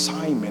an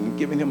assignment,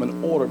 given him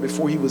an order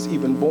before he was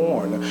even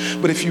born.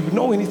 But if you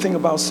know anything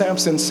about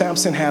Samson,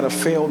 Samson had a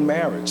failed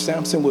marriage.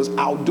 Samson was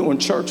out doing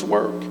church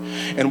work.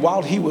 And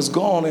while he was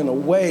gone and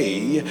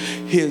away,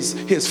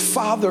 his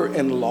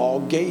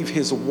father-in-law gave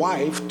his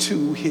wife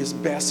to his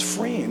best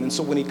friend. And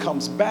so when he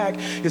comes back,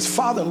 his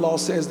father-in-law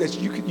says that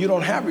you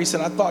don't have her. He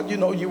said, I thought,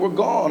 you were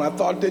gone. I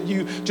thought that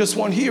you just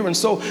weren't here. And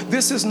so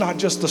this is not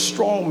just a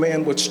strong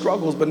man with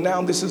struggles, but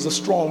now this is a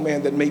strong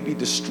man that may be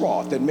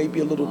distraught, that may be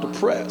a little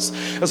depressed.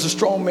 As a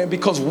strong man,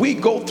 because we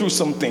go through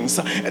some things.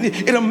 And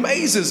it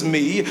amazes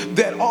me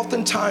that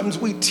oftentimes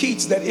we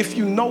teach that if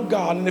you know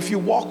God and if you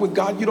walk with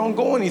God, you don't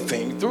go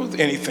through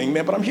anything,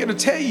 man. But I'm here to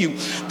tell you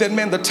that,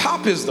 man, the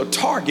top is the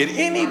target.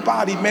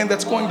 Anybody, man,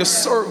 that's going to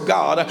serve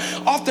God,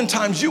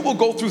 oftentimes you will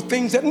go through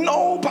things that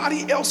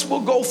nobody else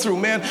will go through,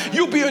 man.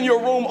 You'll be in your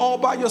room all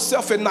by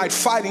yourself at night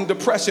fighting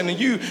depression, and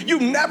you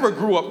never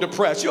grew up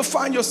depressed. You'll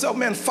find yourself,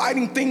 man,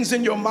 fighting things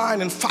in your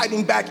mind and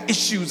fighting back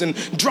issues and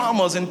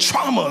dramas and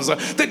traumas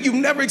that you've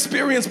never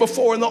experienced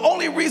before. And the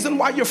only reason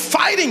why you're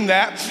fighting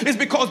that is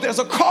because there's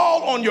a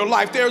call on your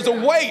life. There's a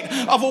weight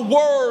of a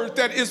word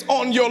that is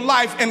on your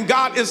life, and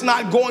God is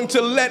not going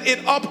to let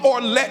it up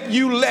or let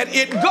you let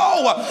it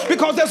go,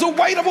 because there's a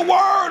weight of a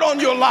word on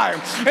your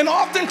life. And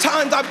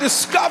oftentimes I've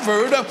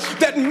discovered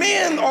that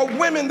men or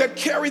women that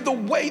carry the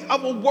weight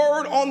of a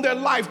word on their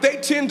life, they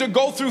tend to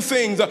go through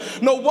things.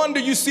 No wonder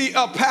you see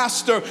a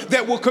pastor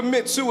that will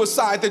commit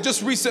suicide. That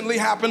just recently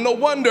happened. No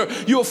wonder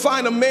you'll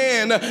find a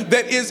man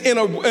that is in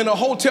a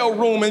hotel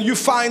room, and you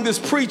find this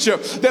preacher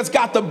that's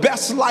got the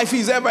best life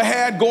he's ever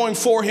had going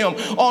for him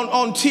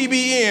on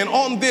TBN,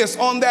 on this,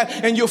 on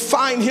that, and you'll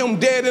find him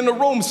dead in the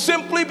room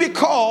simply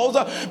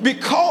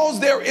because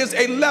there is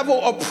a level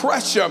of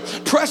pressure.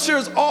 Pressure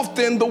is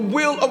often the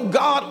will of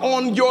God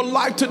on your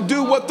life to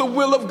do what the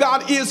will of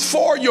God is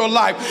for your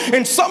life.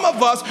 And some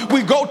of us,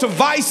 we go to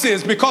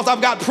vices because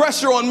I've got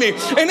pressure on me,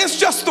 and it's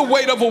just the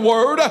weight of a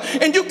word,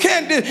 and you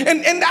can't,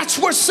 and that's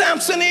where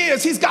Samson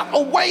is. He's got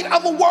a weight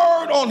of a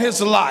word on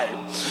his life.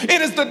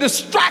 It is the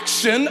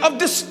distraction of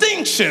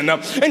distinction.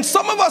 And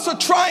some of us are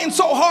trying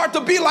so hard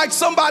to be like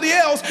somebody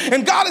else,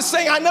 and God is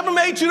saying, I never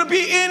made you to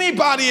be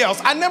anybody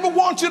else. I never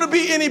want you to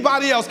be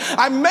anybody else.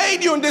 I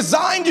made you and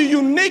designed you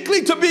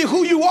uniquely to be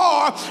who you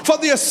are for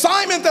the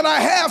assignment that I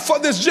have for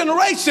this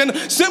generation,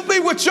 simply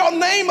with your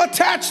name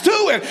attached to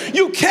it.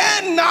 You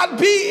cannot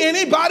be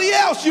anybody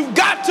else. You've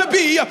got to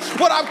be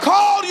what I've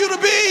called you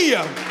to be.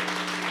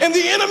 And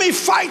the enemy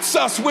fights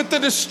us with the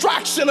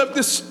distraction of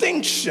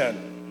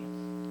distinction.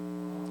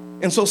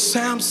 And so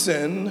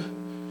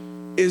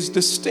Samson is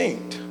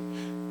distinct.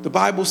 The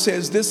Bible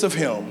says this of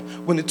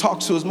him when it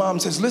talks to his mom,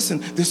 says, listen,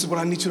 this is what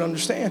I need you to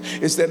understand,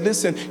 is that,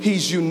 listen,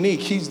 he's unique,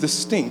 he's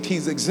distinct,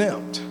 he's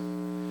exempt.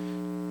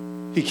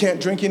 He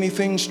can't drink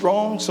anything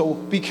strong, so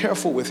be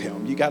careful with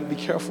him. You got to be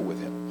careful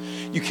with him.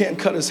 You can't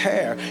cut his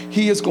hair.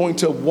 He is going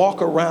to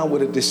walk around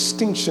with a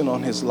distinction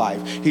on his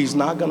life. He's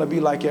not going to be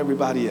like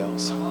everybody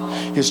else.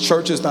 His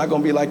church is not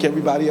going to be like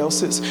everybody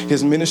else's.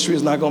 His ministry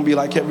is not going to be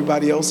like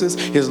everybody else's.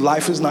 His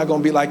life is not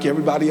going to be like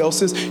everybody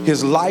else's.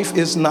 His life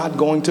is not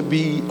going to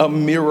be a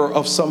mirror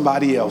of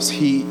somebody else.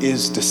 He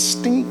is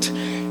distinct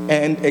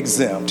and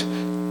exempt.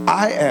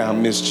 I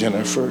am, Miss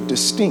Jennifer,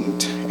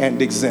 distinct and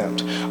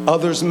exempt.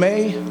 Others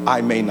may,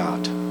 I may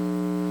not.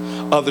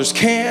 Others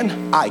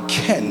can, I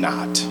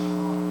cannot.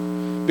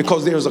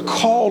 Because there's a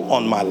call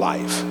on my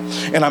life,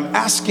 and I'm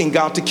asking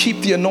God to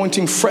keep the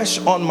anointing fresh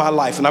on my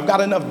life. And I've got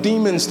enough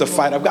demons to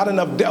fight. I've got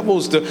enough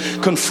devils to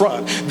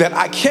confront that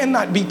I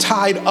cannot be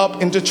tied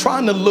up into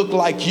trying to look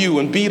like you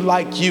and be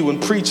like you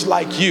and preach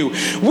like you.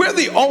 We're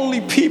the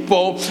only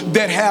people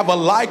that have a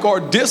like or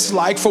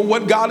dislike for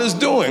what God is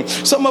doing.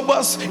 Some of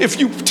us, if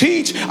you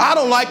teach, I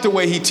don't like the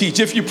way he teach.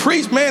 If you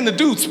preach, man, the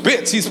dude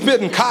spits. He's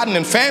spitting cotton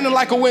and fanning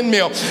like a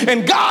windmill.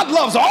 And God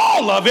loves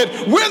all of it.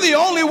 We're the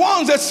only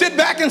ones that sit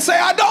back and say,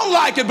 I don't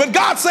like it. But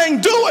God's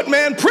saying, do it,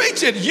 man.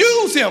 Preach it.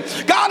 Use him.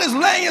 God is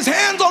laying his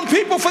hands on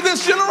people for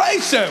this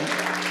generation.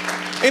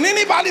 And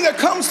anybody that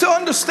comes to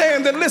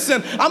understand that,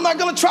 listen, I'm not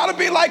going to try to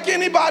be like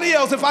anybody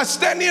else. If I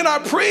stand here and I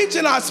preach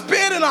and I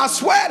spit and I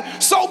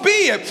sweat, so be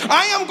it.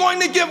 I am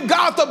going to give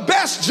God the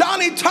best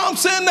Johnny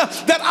Thompson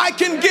that I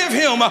can give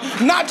him.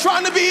 Not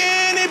trying to be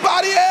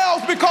anybody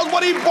else, because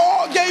what he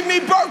gave me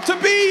birth to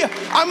be,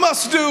 I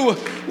must do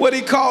what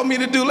he called me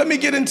to do. Let me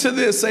get into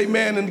this,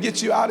 amen, and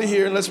get you out of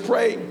here, and let's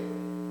pray.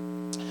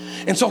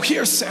 And so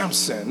here's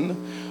Samson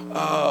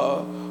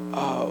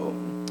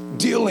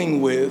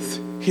dealing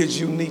with his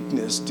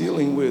uniqueness,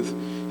 dealing with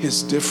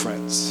his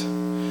difference.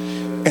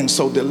 And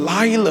so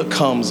Delilah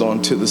comes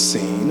onto the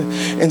scene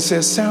and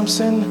says,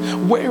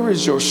 Samson, where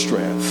is your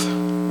strength?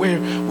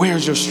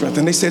 Where's your strength?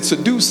 And they said,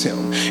 seduce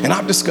him. And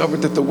I've discovered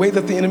that the way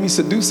that the enemy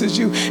seduces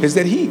you is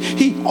that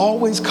he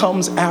always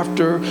comes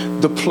after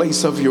the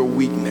place of your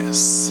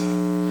weakness.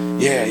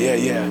 Yeah.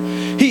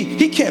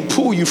 He can't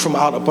pull you from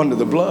out up under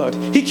the blood.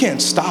 He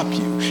can't stop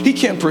you. He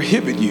can't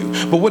prohibit you.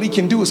 But what he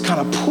can do is kind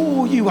of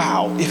pull you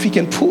out. If he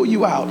can pull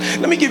you out,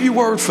 let me give you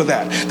word for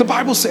that. The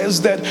Bible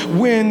says that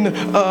when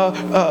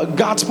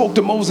God spoke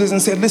to Moses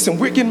and said, listen,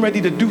 we're getting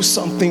ready to do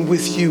something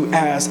with you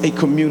as a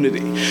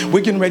community.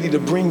 We're getting ready to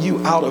bring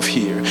you out of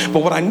here.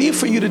 But what I need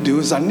for you to do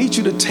is I need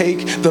you to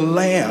take the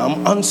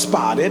lamb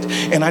unspotted,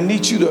 and I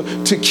need you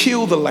to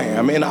kill the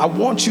lamb. And I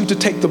want you to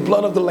take the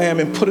blood of the lamb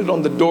and put it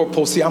on the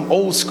doorpost. See, I'm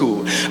old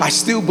school. I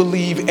still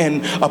believe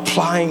in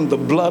applying the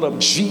blood of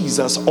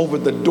Jesus over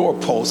the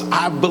doorpost.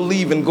 I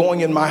believe in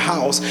going in my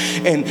house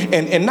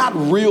and not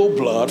real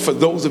blood, for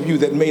those of you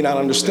that may not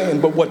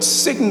understand, but what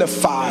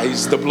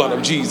signifies the blood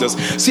of Jesus.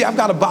 See, I've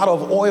got a bottle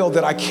of oil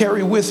that I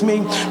carry with me,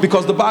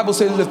 because the Bible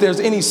says if there's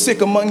any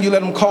sick among you,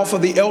 let them call for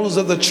the elders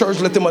of the church,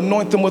 let them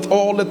anoint them with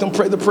oil, let them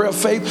pray the prayer of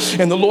faith,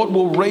 and the Lord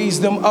will raise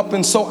them up.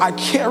 And so I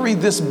carry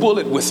this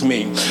bullet with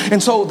me.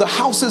 And so the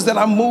houses that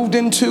I moved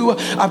into,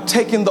 I've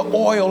taken the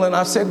oil and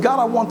I said, God,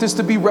 I want this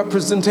to be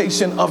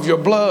representation of your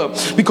blood,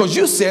 because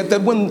you said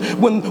that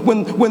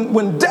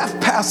when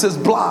death passes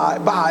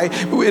by,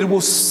 it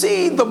will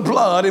see the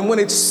blood, and when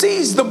it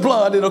sees the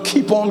blood, it'll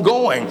keep on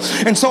going.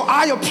 And so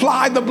I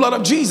apply the blood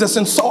of Jesus,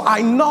 and so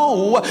I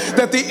know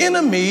that the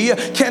enemy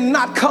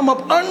cannot come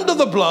up under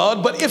the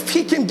blood, but if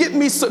he can get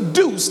me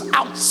seduced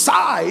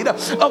outside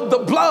of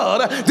the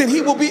blood, then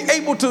he will be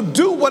able to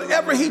do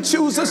whatever he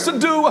chooses to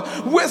do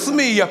with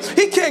me.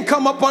 He can't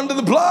come up under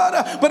the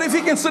blood, but if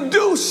he can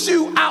seduce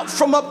you out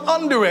from up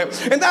under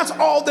it. And that's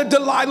all that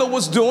Delilah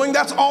was doing.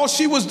 That's all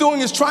she was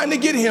doing, is trying to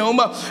get him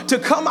to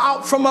come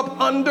out from up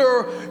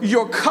under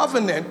your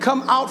covenant,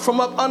 come out from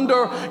up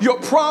under your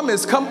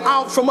promise, come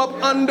out from up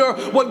under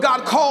what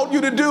God called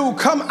you to do.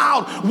 Come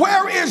out.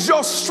 Where is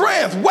your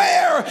strength?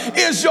 Where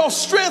is your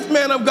strength,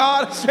 man of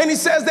God? And he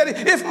says that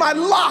if my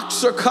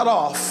locks are cut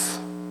off,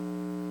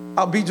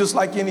 I'll be just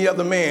like any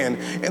other man.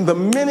 And the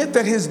minute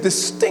that his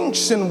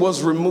distinction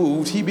was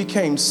removed, he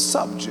became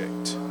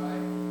subject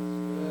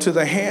to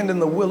the hand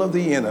and the will of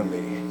the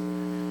enemy.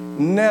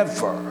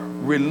 Never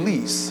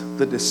release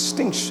the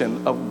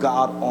distinction of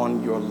God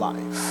on your life.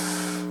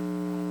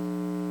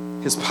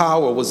 His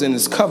power was in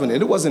his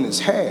covenant. It wasn't his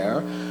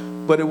hair,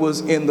 but it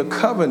was in the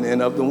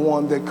covenant of the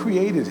one that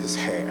created his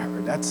hair.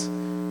 That's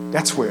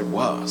where it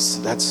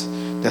was.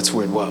 That's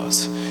where it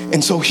was.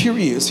 And so here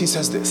he is. He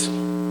says this.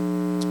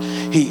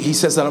 He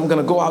says that I'm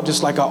going to go out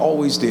just like I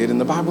always did.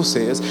 And the Bible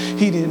says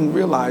he didn't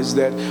realize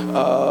that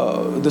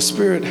the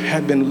spirit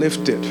had been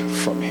lifted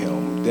from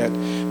him, that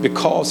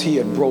because he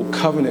had broke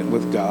covenant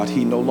with God,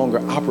 he no longer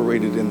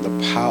operated in the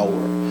power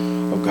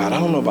of God. I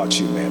don't know about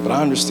you, man, but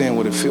I understand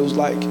what it feels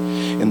like.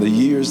 In the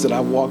years that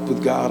I walked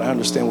with God, I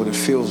understand what it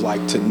feels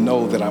like to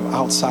know that I'm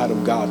outside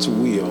of God's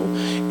will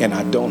and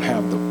I don't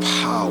have the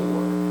power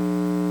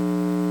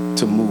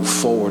to move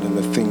forward in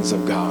the things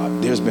of God.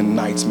 There's been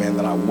nights, man,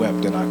 that I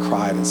wept and I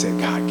cried and said,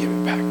 God, give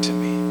it back to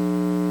me.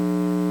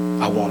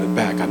 I want it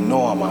back. I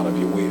know I'm out of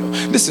your will.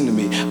 Listen to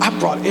me. I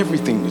brought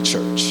everything to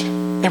church.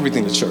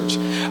 Everything to church.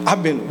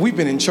 We've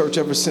been in church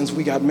ever since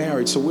we got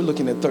married, so we're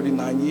looking at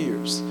 39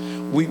 years.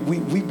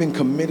 We've been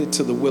committed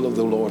to the will of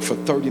the Lord for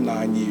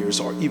 39 years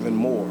or even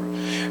more.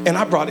 And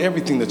I brought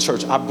everything to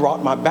church. I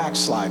brought my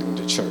backsliding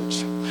to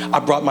church. I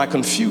brought my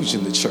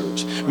confusion to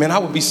church. Man, I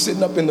would be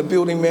sitting up in the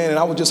building, man, and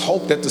I would just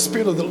hope that the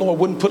Spirit of the Lord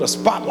wouldn't put a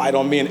spotlight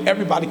on me and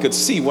everybody could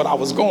see what I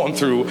was going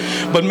through.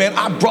 But man,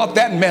 I brought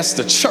that mess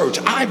to church.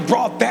 I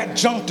brought that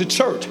junk to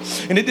church.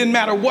 And it didn't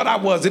matter what I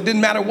was. It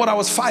didn't matter what I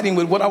was fighting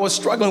with, what I was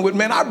struggling with.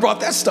 Man, I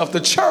brought that stuff to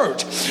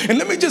church. And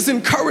let me just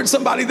encourage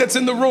somebody that's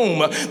in the room.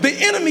 The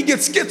enemy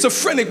gets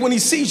schizophrenic when he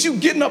sees you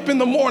getting up in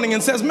the morning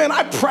and says, man,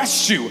 I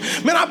pressed you.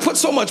 Man, I put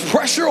so much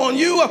pressure on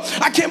you.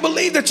 I can't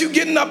believe that you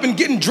getting up and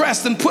getting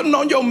dressed and putting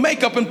on your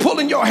makeup and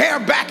pulling your hair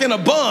back in a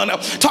bun,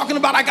 talking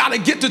about I got to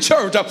get to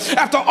church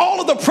after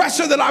all of the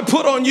pressure that I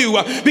put on you,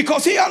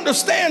 because he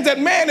understands that,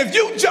 man, if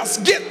you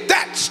just get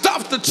that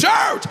stuff to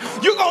church,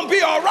 you're going to be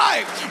all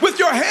right with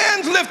your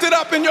hands lifted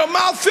up and your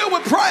mouth filled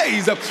with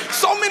praise.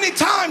 So many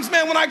times,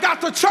 man, when I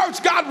got to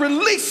church, God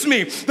released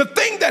me. The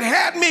thing that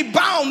had me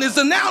bound is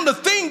now the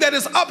thing that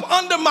is up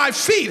under my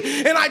feet,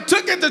 and I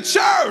took it to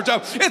church.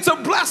 It's a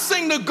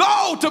blessing to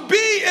go to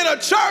be in a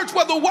church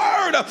where the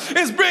word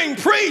is being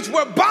preached,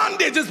 where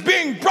bondage is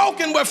being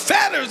broken, where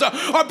fetters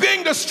are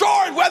being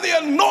destroyed, where the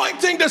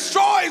anointing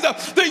destroys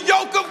the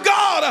yoke of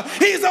God.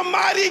 He's a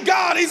mighty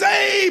God. He's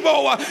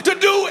able to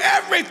do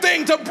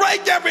everything, to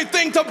break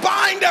everything, to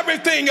bind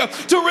everything,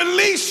 to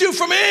release you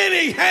from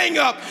any hang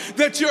up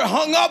that you're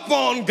hung up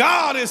on.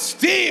 God is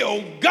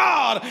still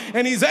God,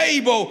 and he's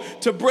able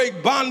to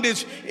break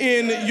bondage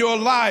in your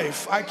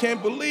life. I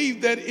can't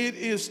believe that it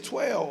is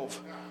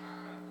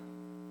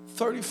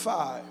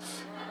 12:35,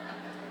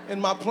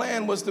 and my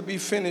plan was to be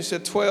finished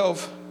at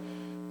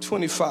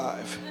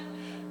 12:25.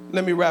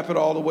 Let me wrap it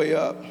all the way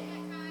up.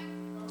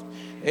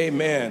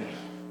 Amen.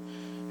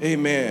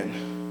 Amen.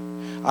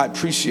 I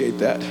appreciate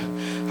that.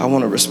 I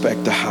want to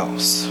respect the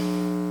house.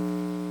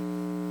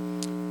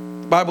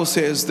 The Bible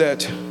says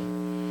that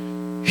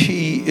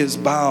he is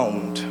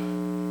bound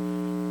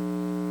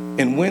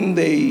And when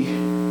they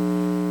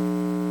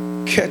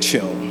catch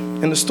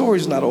him, and the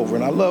story's not over,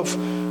 and I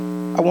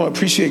want to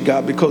appreciate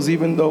God, because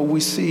even though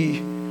we see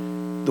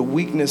the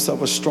weakness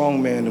of a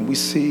strong man, and we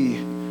see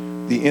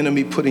the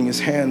enemy putting his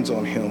hands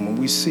on him, and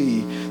we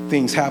see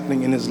things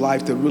happening in his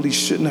life that really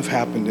shouldn't have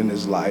happened in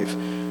his life,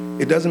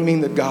 it doesn't mean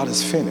that God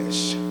is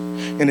finished.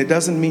 And it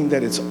doesn't mean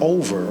that it's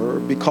over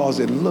because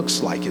it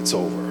looks like it's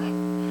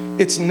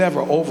over. It's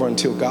never over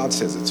until God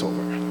says it's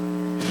over.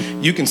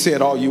 You can say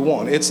it all you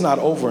want. It's not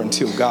over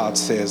until God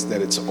says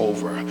that it's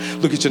over.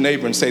 Look at your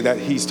neighbor and say that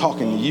he's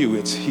talking to you.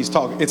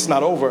 It's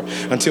not over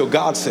until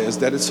God says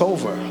that it's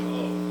over.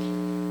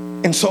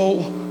 And so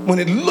when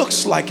it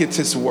looks like it's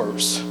its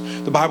worst,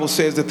 the Bible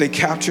says that they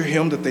capture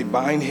him, that they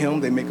bind him,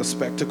 they make a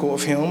spectacle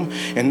of him,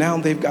 and now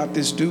they've got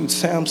this dude,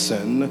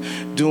 Samson,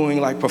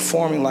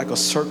 performing like a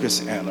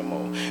circus animal.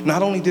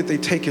 Not only did they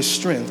take his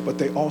strength, but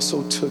they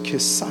also took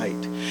his sight.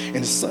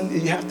 And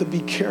you have to be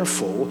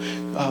careful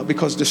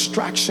because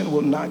distraction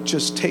will not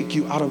just take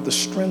you out of the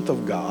strength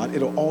of God,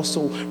 it'll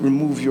also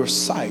remove your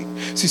sight.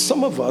 See,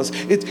 some of us,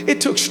 it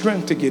took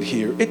strength to get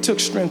here. It took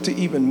strength to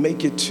even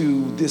make it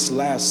to this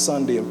last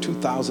Sunday of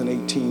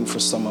 2018 for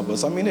some of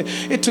us. I mean,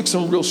 it took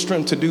some real strength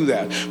to do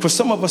that. For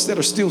some of us that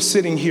are still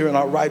sitting here in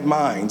our right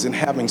minds and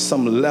having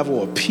some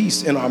level of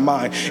peace in our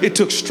mind, it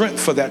took strength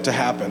for that to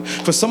happen.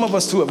 For some of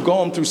us who have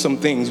gone through some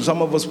things,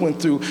 some of us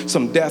went through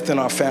some death in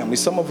our family,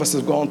 some of us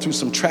have gone through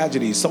some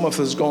tragedies, some of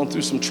us have gone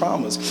through some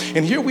traumas.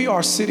 And here we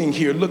are sitting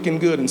here looking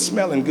good and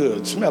smelling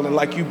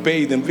like you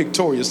bathed in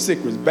Victoria's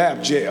Secret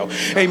bath gel.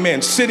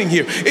 Amen. Sitting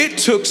here. It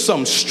took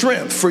some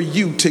strength for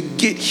you to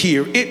get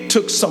here. It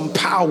took some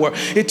power.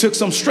 It took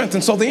some strength.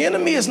 And so the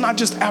enemy is not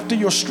just after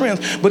your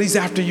strength, but he's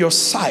after your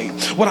sight.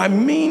 What I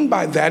mean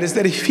by that is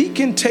that if he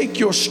can take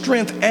your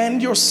strength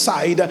and your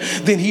sight,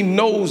 then he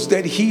knows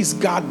that he's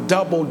got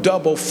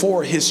double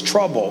for his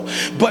trouble.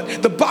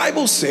 But the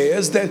Bible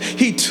says that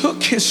he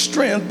took his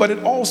strength, but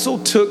it also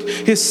took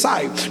his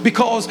sight,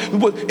 because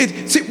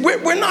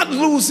we're not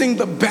losing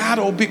the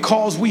battle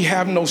because we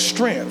have no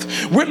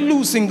strength. We're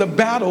losing the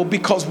battle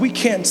because we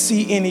can't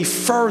see any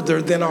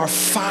further than our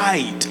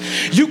fight.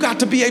 You got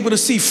to be able to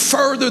see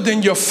further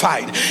than your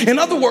fight. In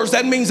other words,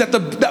 that means that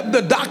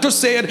the doctor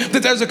said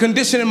that there's a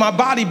condition in my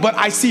body, but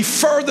I see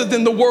further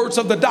than the words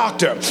of the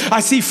doctor.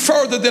 I see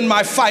further than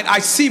my fight. I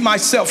see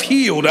myself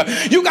healed.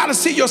 You got to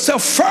see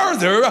yourself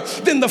further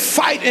than the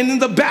fight and in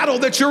the battle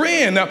that you're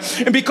in.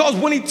 And because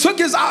when he took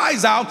his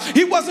eyes out,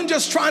 he wasn't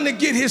just trying to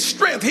get his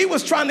strength. He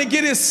was trying to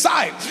get his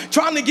sight,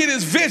 trying to get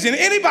his vision.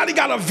 Anybody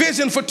got a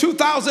vision for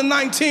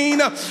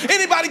 2019?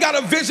 Anybody got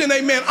a vision,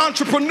 amen,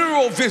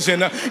 entrepreneurial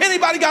vision?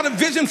 Anybody got a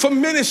vision for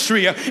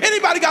ministry?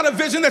 Anybody got a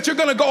vision that you're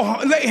going to go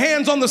lay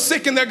hands on the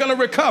sick and they're going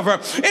to recover?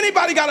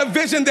 Anybody got a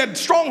vision that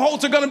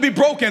strongholds are going to be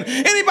broken?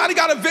 Anybody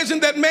got a vision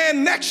that,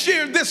 man, next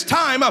year, this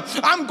time,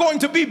 I'm going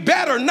to be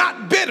better,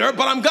 not bitter,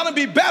 but I'm going to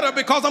be better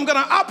because I'm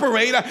going to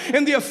operate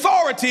in the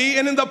authority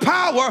and in the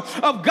power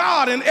of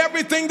God and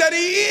everything that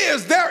he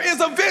is. There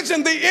is a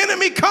vision. The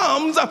enemy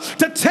comes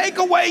to take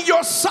away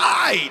your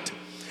sight.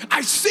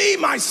 I see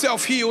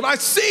myself healed. I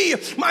see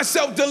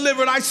myself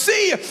delivered. I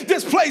see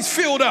this place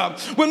filled up.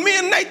 When me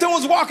and Nathaniel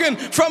was walking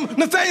from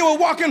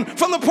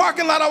the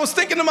parking lot, I was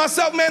thinking to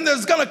myself, man,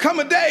 there's going to come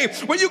a day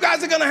where you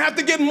guys are going to have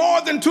to get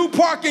more than 2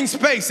 parking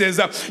spaces.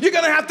 You're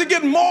going to have to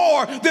get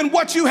more than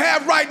what you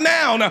have right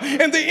now.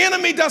 And the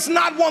enemy does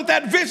not want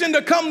that vision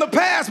to come to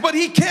pass, but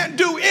he can't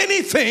do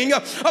anything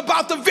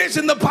about the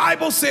vision. The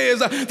Bible says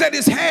that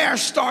his hair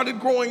started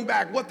growing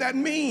back. What that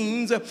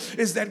means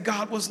is that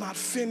God was not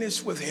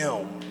finished with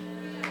him.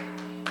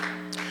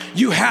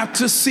 You have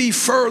to see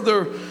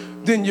further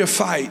than your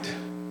fight.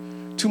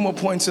 2 more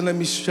points and let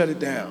me shut it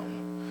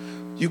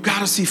down. You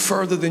got to see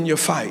further than your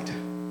fight.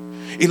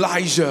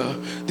 Elijah,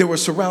 they were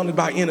surrounded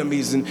by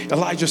enemies, and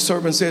Elijah's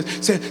servant said,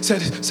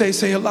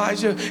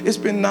 Elijah, it's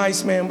been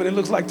nice, man, but it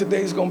looks like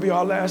today's going to be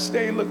our last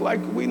day. It looks like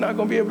we're not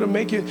going to be able to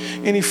make it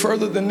any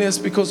further than this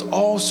because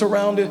we're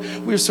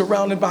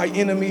surrounded by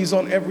enemies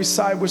on every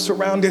side. We're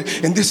surrounded.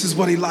 And this is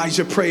what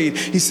Elijah prayed.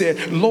 He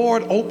said,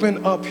 Lord,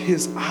 open up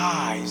his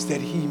eyes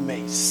that he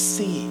may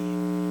see.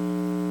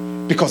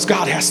 Because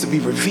God has to be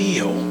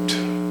revealed.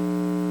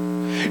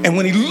 And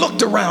when he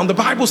looked around, the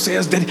Bible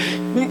says that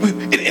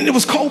it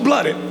was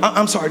cold-blooded.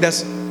 I'm sorry,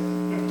 that's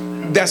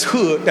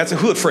hood. That's a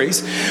hood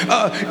phrase.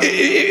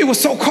 It was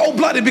so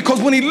cold-blooded because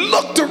when he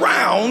looked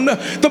around,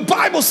 the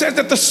Bible says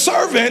that the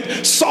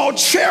servant saw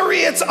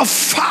chariots of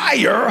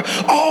fire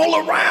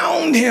all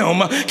around him.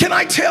 Can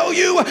I tell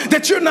you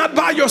that you're not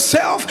by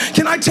yourself?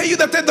 Can I tell you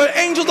that the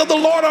angels of the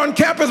Lord are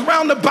encamped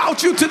round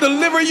about you to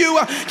deliver you?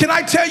 Can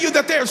I tell you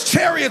that there's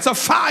chariots of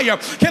fire?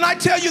 Can I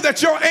tell you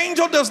that your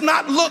angel does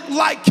not look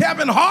like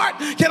Kevin Hart?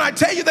 Can I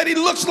tell you that he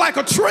looks like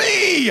a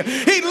tree?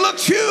 He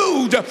looks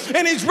huge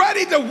and he's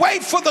ready to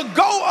wait for the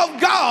go of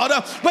God,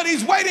 but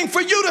he's waiting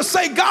for you to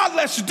say, God,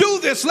 let's do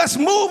this. Let's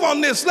move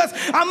on this.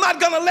 I'm not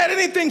going to let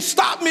anything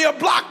stop me or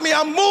block me.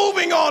 I'm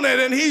moving on it.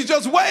 And he's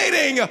just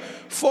waiting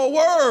for a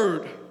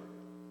word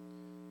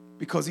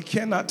because he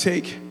cannot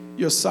take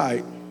your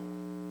sight.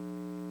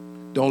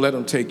 Don't let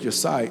him take your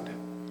sight.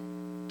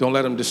 Don't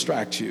let them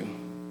distract you.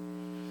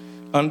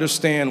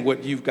 Understand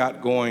what you've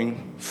got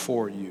going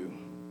for you.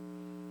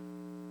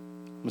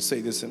 I'm going to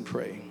say this and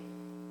pray.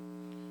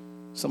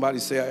 Somebody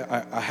say,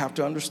 I have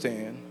to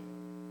understand.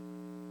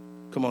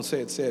 Come on, say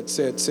it.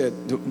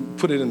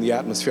 Put it in the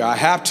atmosphere. I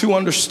have to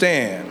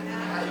understand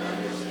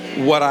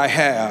what I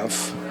have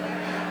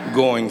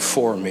going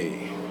for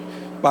me.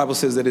 The Bible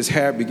says that his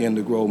hair began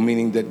to grow,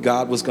 meaning that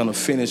God was going to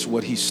finish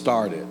what he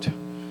started.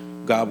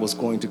 God was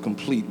going to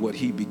complete what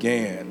he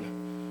began.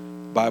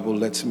 The Bible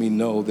lets me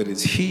know that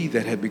it's he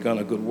that had begun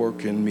a good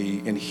work in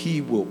me, and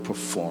he will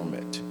perform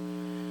it.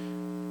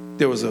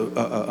 There was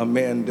a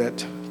man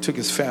that took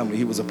his family.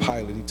 He was a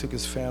pilot. He took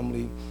his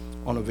family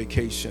on a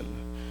vacation.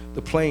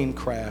 The plane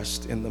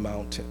crashed in the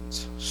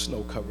mountains,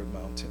 snow-covered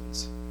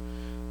mountains.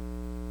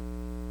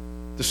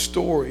 The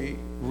story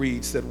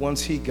reads that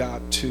once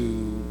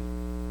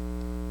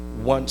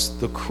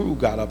the crew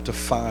got up to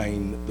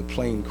find the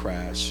plane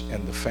crash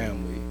and the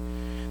family,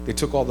 they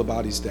took all the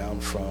bodies down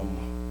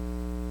from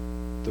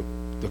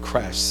the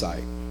crash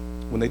site.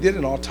 When they did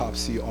an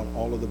autopsy on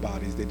all of the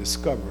bodies, they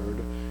discovered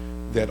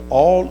that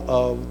all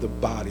of the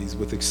bodies,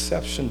 with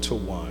exception to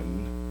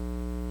one,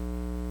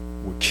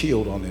 were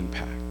killed on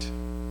impact.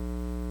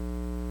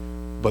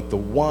 But the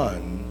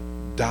one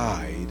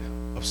died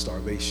of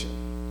starvation.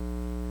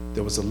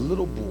 There was a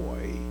little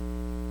boy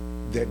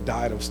that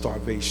died of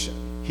starvation.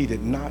 He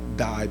did not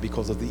die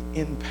because of the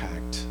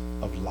impact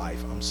of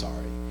life.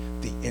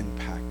 The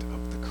impact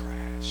of the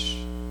crash.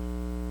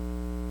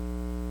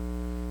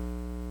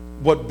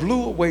 What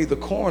blew away the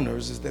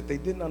coroners is that they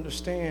didn't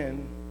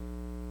understand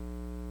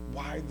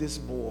why this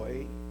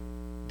boy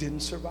didn't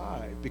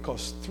survive,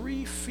 because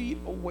 3 feet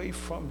away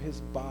from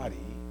his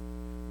body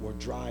were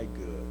dry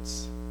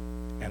goods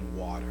and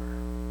water.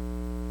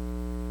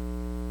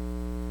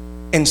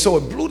 And so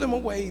it blew them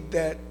away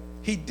that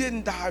he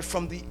didn't die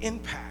from the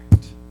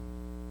impact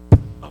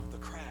of the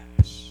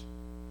crash.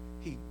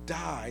 He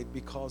died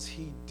because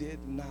he did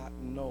not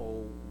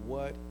know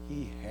what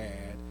he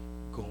had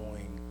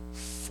going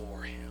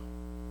for him.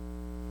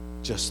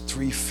 Just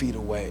 3 feet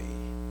away,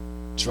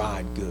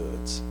 dried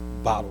goods,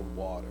 bottled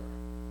water.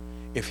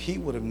 If he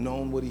would have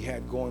known what he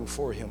had going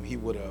for him, he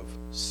would have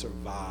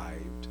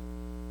survived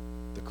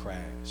the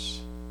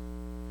crash.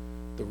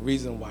 The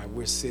reason why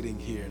we're sitting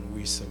here and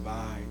we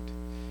survived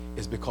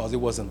is because it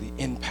wasn't the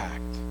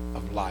impact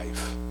of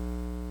life.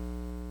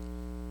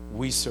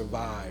 We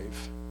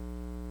survive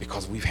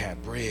because we've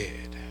had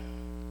bread.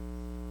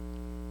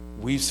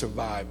 We've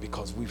survived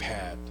because we've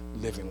had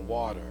living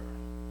water.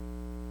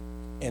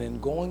 And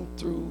in going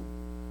through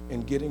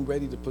and getting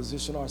ready to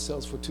position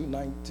ourselves for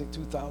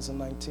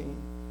 2019,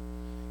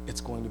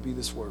 it's going to be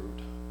this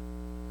word.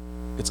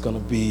 It's going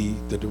to be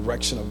the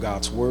direction of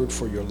God's word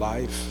for your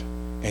life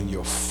and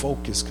your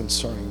focus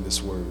concerning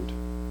this word.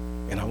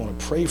 And I want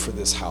to pray for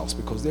this house,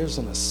 because there's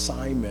an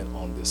assignment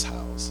on this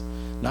house,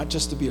 not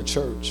just to be a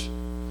church,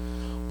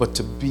 but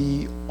to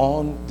be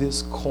on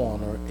this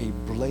corner a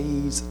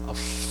blaze of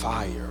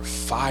fire.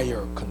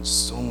 Fire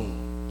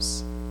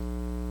consumes.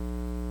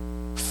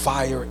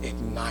 Fire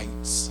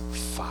ignites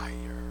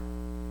fire.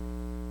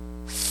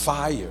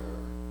 Fire.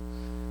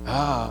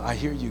 I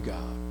hear you,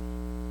 God.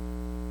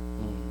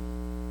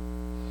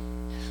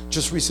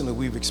 Just recently,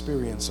 we've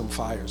experienced some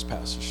fires,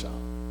 Pastor Sean.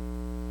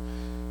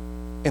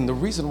 And the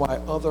reason why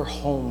other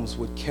homes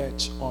would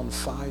catch on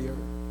fire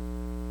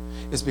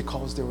is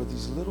because there were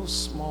these little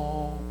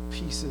small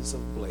pieces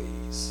of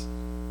blaze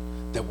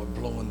that would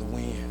blow in the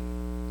wind.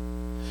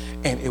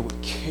 And it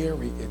would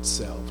carry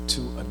itself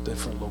to a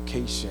different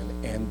location,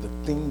 and the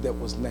thing that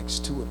was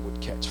next to it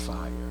would catch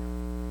fire.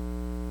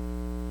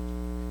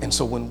 And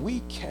so when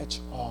we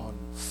catch on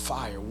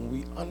fire, when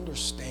we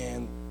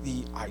understand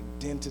the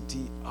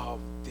identity of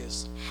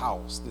this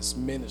house, this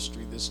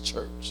ministry, this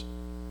church,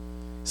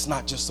 it's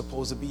not just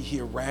supposed to be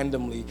here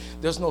randomly.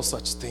 There's no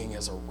such thing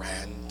as a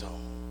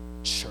random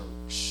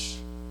church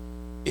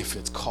if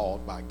it's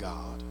called by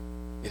God.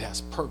 It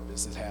has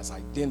purpose, it has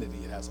identity,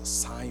 it has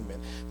assignment.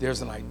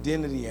 There's an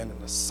identity and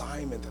an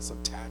assignment that's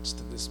attached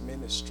to this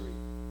ministry.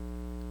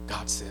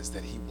 God says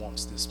that he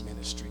wants this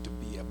ministry to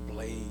be a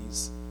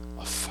blaze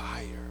of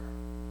fire.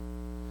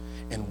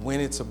 And when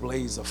it's a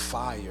blaze of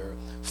fire,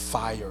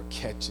 fire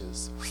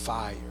catches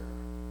fire.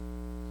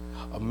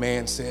 A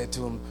man said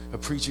to him, a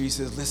preacher, he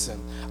says, listen,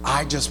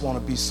 I just want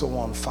to be so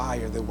on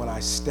fire that when I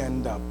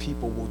stand up,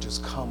 people will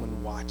just come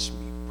and watch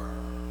me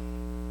burn.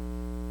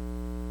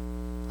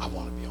 I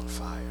want to be on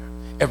fire.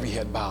 Every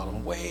head bowed.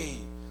 I'm way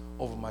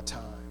over my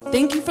time.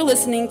 Thank you for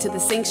listening to the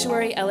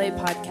Sanctuary LA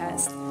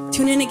podcast.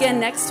 Tune in again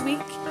next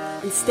week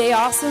and stay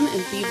awesome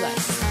and be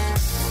blessed.